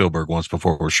done Spielberg once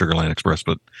before with Sugarland Express,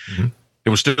 but it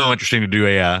was still interesting to do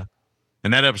AI.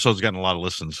 And that episode's gotten a lot of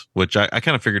listens, which I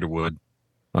kind of figured it would.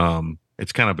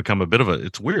 It's kind of become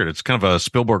it's weird. It's kind of a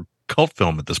Spielberg cult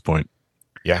film at this point.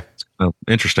 Yeah. It's kind of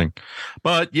interesting.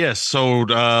 But yes, so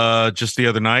just the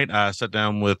other night, I sat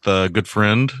down with a good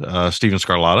friend, Steven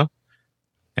Scarlatta,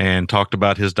 and talked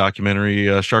about his documentary,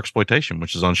 Sharksploitation,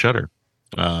 which is on Shudder.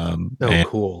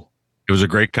 Cool. It was a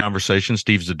great conversation.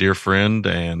 Steve's a dear friend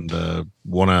and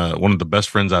one of the best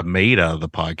friends I've made out of the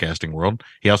podcasting world.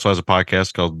 He also has a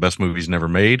podcast called Best Movies Never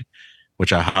Made,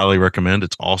 which I highly recommend.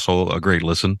 It's also a great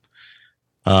listen.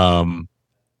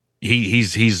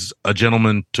 He's a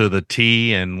gentleman to the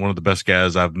T and one of the best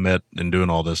guys I've met in doing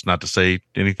all this. Not to say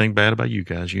anything bad about you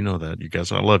guys. You know that. You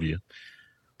guys, I love you.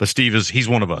 But Steve he's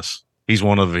one of us. He's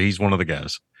one of the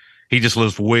guys. He just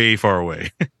lives way far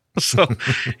away. So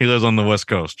he lives on the West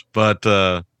Coast, but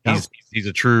he's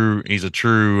a true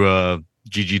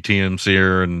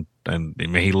GGTMCer and I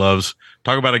mean, he loves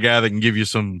talk about a guy that can give you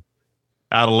some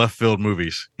out of left field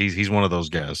movies. He's one of those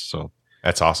guys. So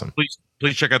that's awesome.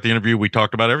 Please check out the interview. We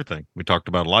talked about everything. We talked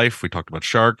about life. We talked about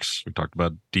sharks. We talked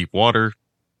about deep water.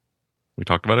 We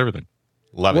talked about everything.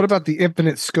 Love it. What about the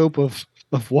infinite scope of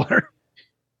water?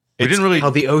 We didn't really. How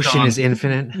the ocean is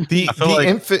infinite.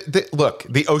 Look,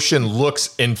 the ocean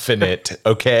looks infinite.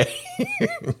 Okay.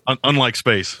 Unlike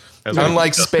space.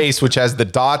 Unlike space, which has the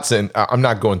dots, and I'm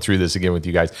not going through this again with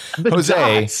you guys.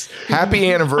 Jose,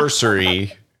 happy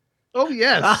anniversary. Oh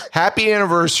yes, happy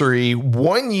anniversary!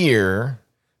 1 year,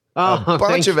 a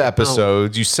bunch of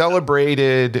episodes. You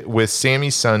celebrated with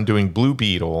Sammy's son doing Blue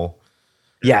Beetle.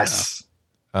 Yes,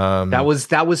 that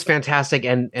was fantastic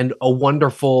and a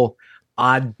wonderful.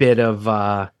 Odd bit of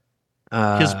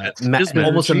Kismet.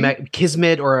 almost a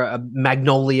Kismet or a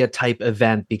Magnolia type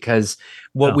event, because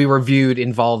what we reviewed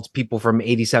involved people from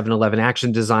 8711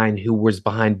 Action Design, who was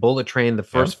behind Bullet Train, the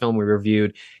first film we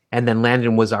reviewed, and then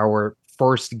Landon was our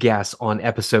first guest on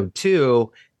episode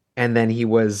 2, and then he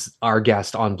was our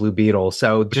guest on Blue Beetle.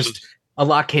 So just a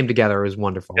lot came together. It was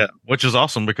wonderful. Yeah, which is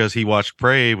awesome because he watched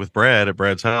Prey with Brad at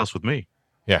Brad's house with me.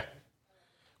 Yeah.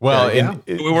 Well,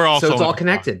 we were also so it's all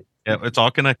connected. Yeah, it's all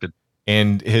connected.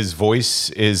 And his voice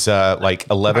is like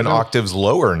 11 octaves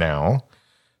lower now,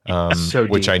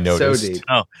 which I noticed. So deep.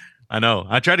 Oh, I know.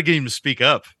 I try to get him to speak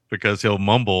up because he'll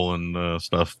mumble and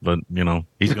stuff, but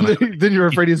he's gonna. Then you're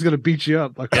afraid he's gonna beat you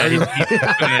up. Like he's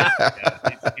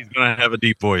gonna have a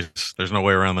deep voice. There's no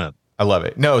way around that. I love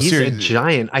it. No, he's seriously. a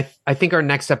giant. I think our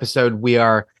next episode we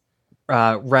are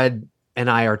Red and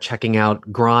I are checking out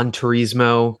Gran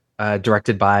Turismo.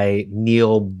 Directed by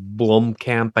Neil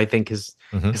Blomkamp, I think his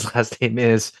last name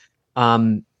is.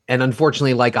 And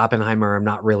unfortunately, like Oppenheimer, I'm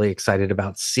not really excited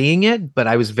about seeing it, but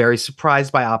I was very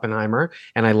surprised by Oppenheimer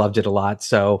and I loved it a lot.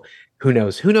 So who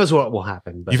knows? Who knows what will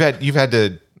happen? But You've had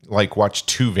to like watch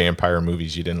 2 vampire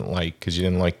movies you didn't like because you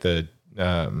didn't like the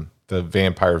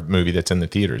vampire movie that's in the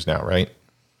theaters now, right?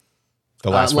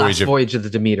 The Last Voyage of the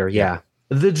Demeter. Yeah.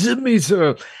 The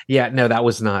Demeter. Yeah, no, that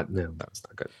was not good.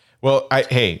 Well,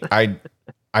 I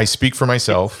speak for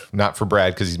myself, not for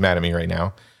Brad because he's mad at me right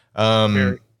now.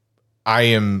 I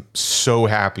am so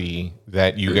happy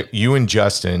that you and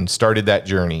Justin started that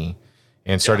journey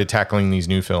and started tackling these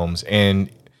new films.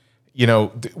 And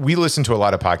we listen to a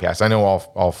lot of podcasts. I know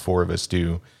all 4 of us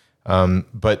do.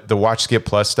 But the Watch Skip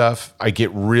Plus stuff, I get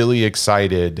really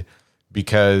excited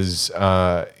because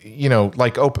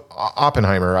like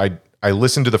Oppenheimer, I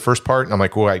listened to the first part and I'm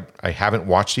like, well, I haven't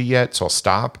watched it yet, so I'll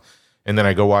stop. And then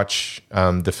I go watch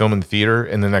the film in the theater,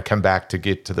 and then I come back to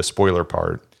get to the spoiler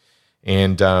part.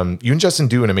 And you and Justin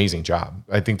do an amazing job.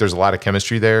 I think there's a lot of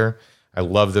chemistry there. I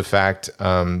love the fact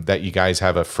that you guys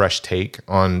have a fresh take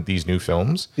on these new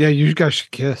films. Yeah, you guys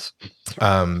should kiss.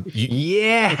 You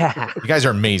guys are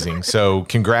amazing. So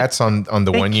congrats on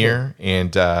the 1 year,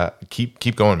 and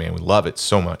keep going, man. We love it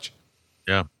so much.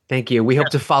 Yeah. Thank you. We hope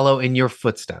to follow in your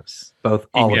footsteps, both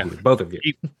of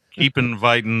you. Keep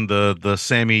inviting the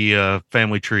Sammy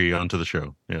family tree onto the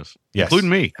show. Yes, including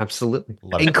me. Absolutely,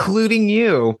 including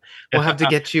you. We'll have to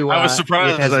get you. I was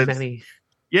surprised.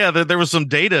 Yeah, there was some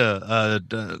data.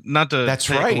 Not to. That's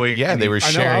right. Yeah, they were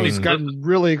sharing. I was gotten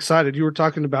really excited. You were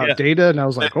talking about data, and I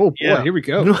was like, "Oh boy, here we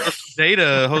go."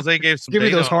 Data. Jose gave some. Give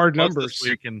data me those hard numbers numbers. this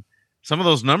week, and some of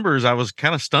those numbers I was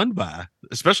kind of stunned by,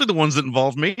 especially the ones that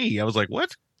involved me. I was like,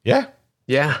 "What?" Yeah,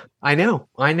 I know.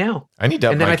 I need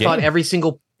to. And then I thought every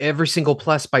single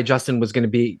plus by Justin was going to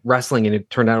be wrestling, and it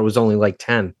turned out it was only like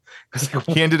 10.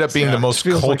 He ended up being the most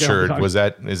cultured. Is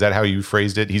that how you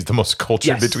phrased it? He's the most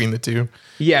cultured between the two.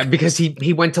 Yeah, because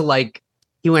he went to like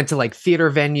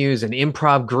theater venues and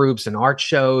improv groups and art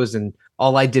shows, and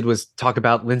all I did was talk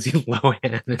about Lindsay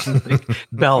Lohan and like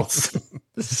belts.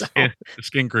 So. Yeah,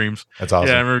 skin creams. That's awesome.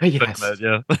 Yeah, I remember that.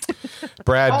 Yeah,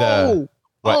 Brad.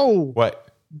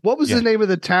 What was the name of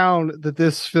the town that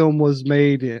this film was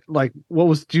made in? Like,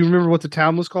 do you remember what the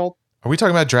town was called? Are we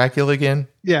talking about Dracula again?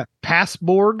 Yeah,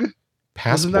 Passborg.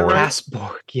 Passborg. That right?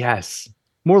 Passborg, yes.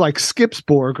 More like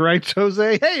Skipsborg, right,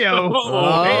 Jose? Hey-o.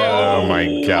 Oh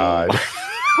my God.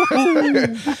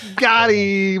 Got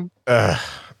him. I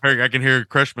can hear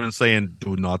Crashman saying,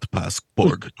 "Do not pass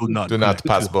Borg. Do not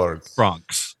pass Borg.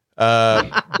 Francs.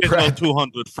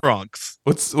 200 francs."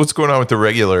 What's going on with the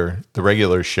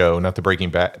regular show, not the Breaking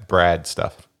Brad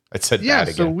stuff? I said yeah. bad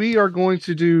again. So we are going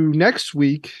to do next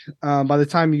week. By the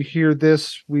time you hear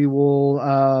this, we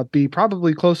will be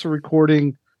probably close to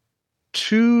recording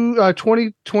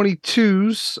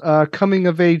 2022's coming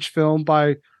of age film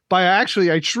by actually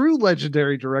a true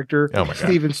legendary director,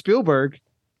 Steven Spielberg,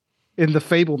 in The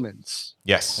Fabelmans.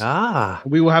 Yes.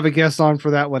 We will have a guest on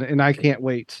for that one, and I can't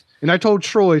wait. And I told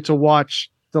Troy to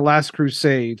watch The Last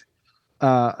Crusade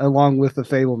along with The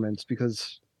Fabelmans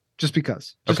because. Just do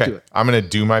it. I'm going to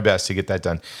do my best to get that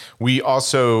done. We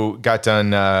also got done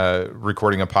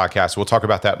recording a podcast. We'll talk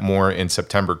about that more in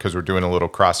September because we're doing a little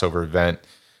crossover event.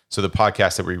 So the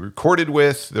podcast that we recorded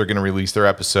with, they're going to release their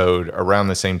episode around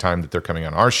the same time that they're coming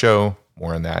on our show.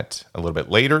 More on that a little bit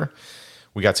later.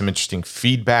 We got some interesting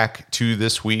feedback too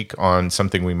this week on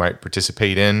something we might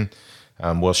participate in.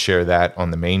 We'll share that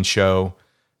on the main show.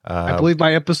 I believe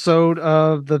my episode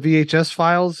of the VHS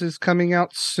Files is coming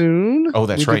out soon. Oh,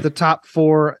 that's right. We did the top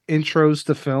 4 intros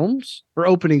to films or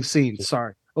opening scenes.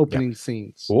 Sorry, opening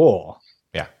scenes. Cool.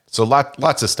 Yeah. So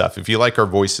lots of stuff. If you like our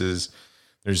voices,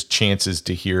 there's chances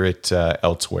to hear it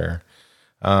elsewhere.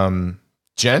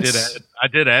 Gents, I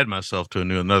did add myself to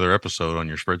another episode on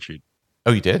your spreadsheet.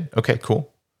 Oh, you did? Okay,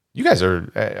 cool. You guys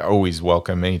are always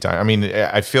welcome anytime. I mean,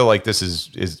 I feel like this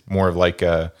is more of like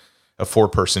a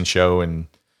 4-person show, and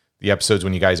the episodes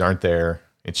when you guys aren't there,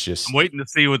 it's just. I'm waiting to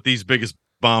see what these biggest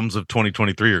bombs of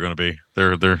 2023 are going to be.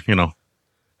 They're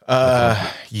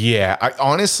yeah.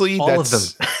 Honestly,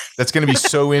 that's going to be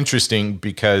so interesting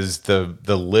because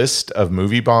the list of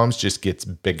movie bombs just gets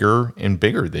bigger and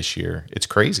bigger this year. It's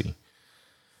crazy.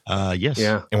 Yes.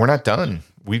 Yeah. And we're not done.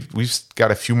 We've got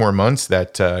a few more months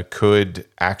that could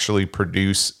actually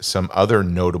produce some other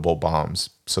notable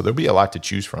bombs. So there'll be a lot to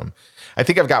choose from. I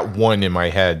think I've got one in my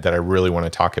head that I really want to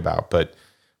talk about, but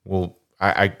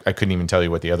I couldn't even tell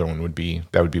you what the other one would be.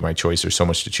 That would be my choice. There's so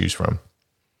much to choose from.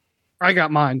 I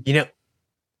got mine. You know,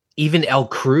 even El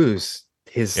Cruz,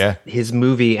 his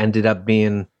movie ended up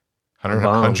being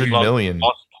 $100 million.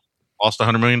 Lost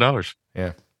 $100 million.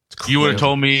 Yeah. If you would have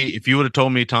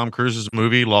told me Tom Cruise's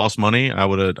movie lost money, I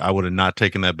would have not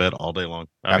taken that bet all day long.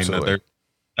 Absolutely.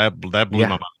 That blew my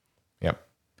mind. Yep.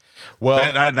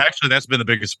 Well, that's been the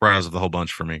biggest surprise of the whole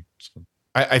bunch for me. So.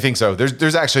 I think so.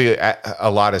 There's actually a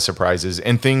lot of surprises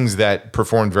and things that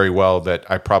performed very well that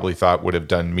I probably thought would have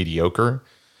done mediocre.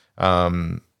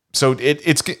 So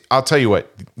it's. I'll tell you what.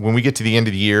 When we get to the end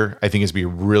of the year, I think it's gonna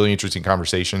be a really interesting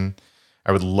conversation.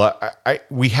 I would love.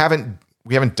 We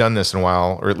haven't done this in a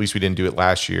while, or at least we didn't do it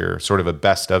last year. Sort of a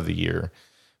best of the year.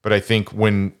 But I think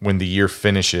when the year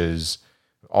finishes,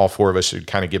 all 4 of us should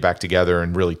kind of get back together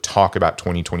and really talk about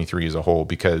 2023 as a whole,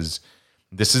 because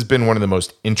this has been one of the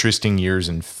most interesting years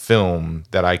in film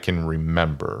that I can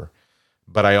remember.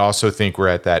 But I also think we're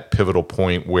at that pivotal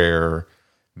point where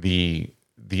the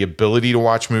ability to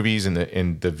watch movies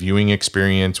and the viewing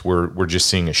experience, we're just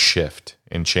seeing a shift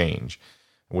and change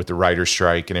with the writer's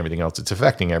strike and everything else. It's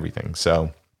affecting everything.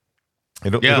 So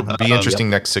it'll be interesting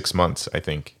next 6 months, I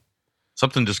think.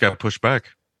 Something just got pushed back.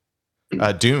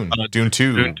 Dune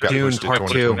 2 got pushed Part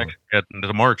to 2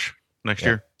 into March next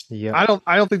year. Yeah. I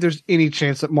don't think there's any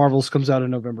chance that Marvel's comes out in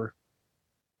November.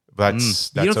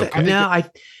 That's okay. No,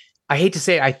 I hate to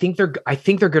say it, I think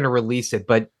they're going to release it,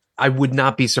 but I would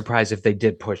not be surprised if they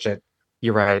did push it.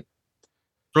 You're right.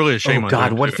 It's really a shame. Oh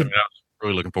God, what if I'm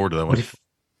really looking forward to that one.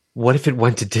 What if it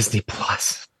went to Disney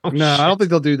Plus? No, I don't think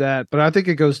they'll do that, but I think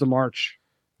it goes to March.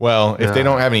 Well, if they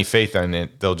don't have any faith in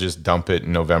it, they'll just dump it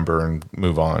in November and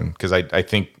move on. Because I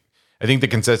think the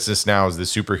consensus now is the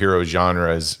superhero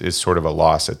genre is sort of a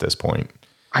loss at this point.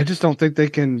 I just don't think they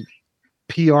can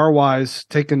PR wise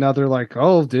take another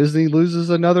Disney loses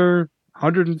another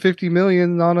 $150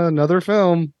 million on another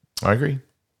film. I agree.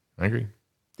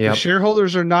 Yeah, the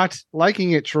shareholders are not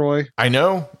liking it, Troy. I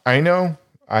know.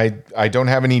 I don't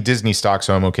have any Disney stock,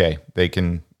 so I'm okay. They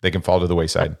can fall to the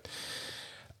wayside.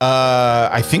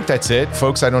 I think that's it,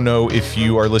 folks. I don't know if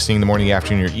you are listening in the morning,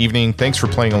 afternoon, or evening. Thanks for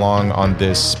playing along on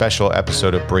this special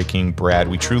episode of Breaking Brad.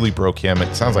 We truly broke him.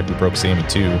 It sounds like we broke Sammy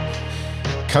too.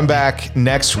 Come back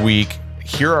next week.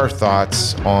 Hear our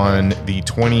thoughts on the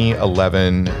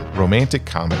 2011 romantic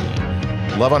comedy,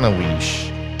 Love on a Leash.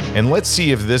 And let's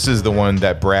see if this is the one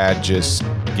that Brad just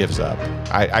gives up.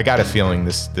 I got a feeling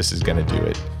this is going to do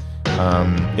it.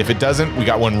 If it doesn't, we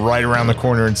got one right around the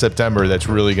corner in September that's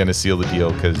really going to seal the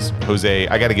deal, because Jose,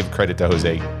 I got to give credit to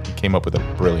Jose. He came up with a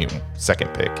brilliant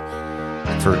second pick.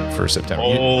 for September.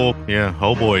 Oh, yeah.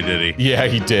 Oh, boy, did he. Yeah,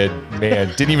 he did. Man,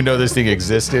 didn't even know this thing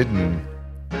existed. And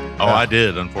I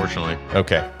did, unfortunately.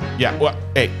 Okay. Yeah. Well,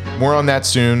 hey, more on that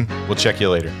soon. We'll check you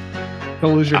later.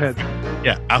 Don't lose your head.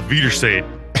 Yeah. Auf Wiedersehen,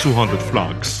 200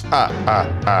 Francs.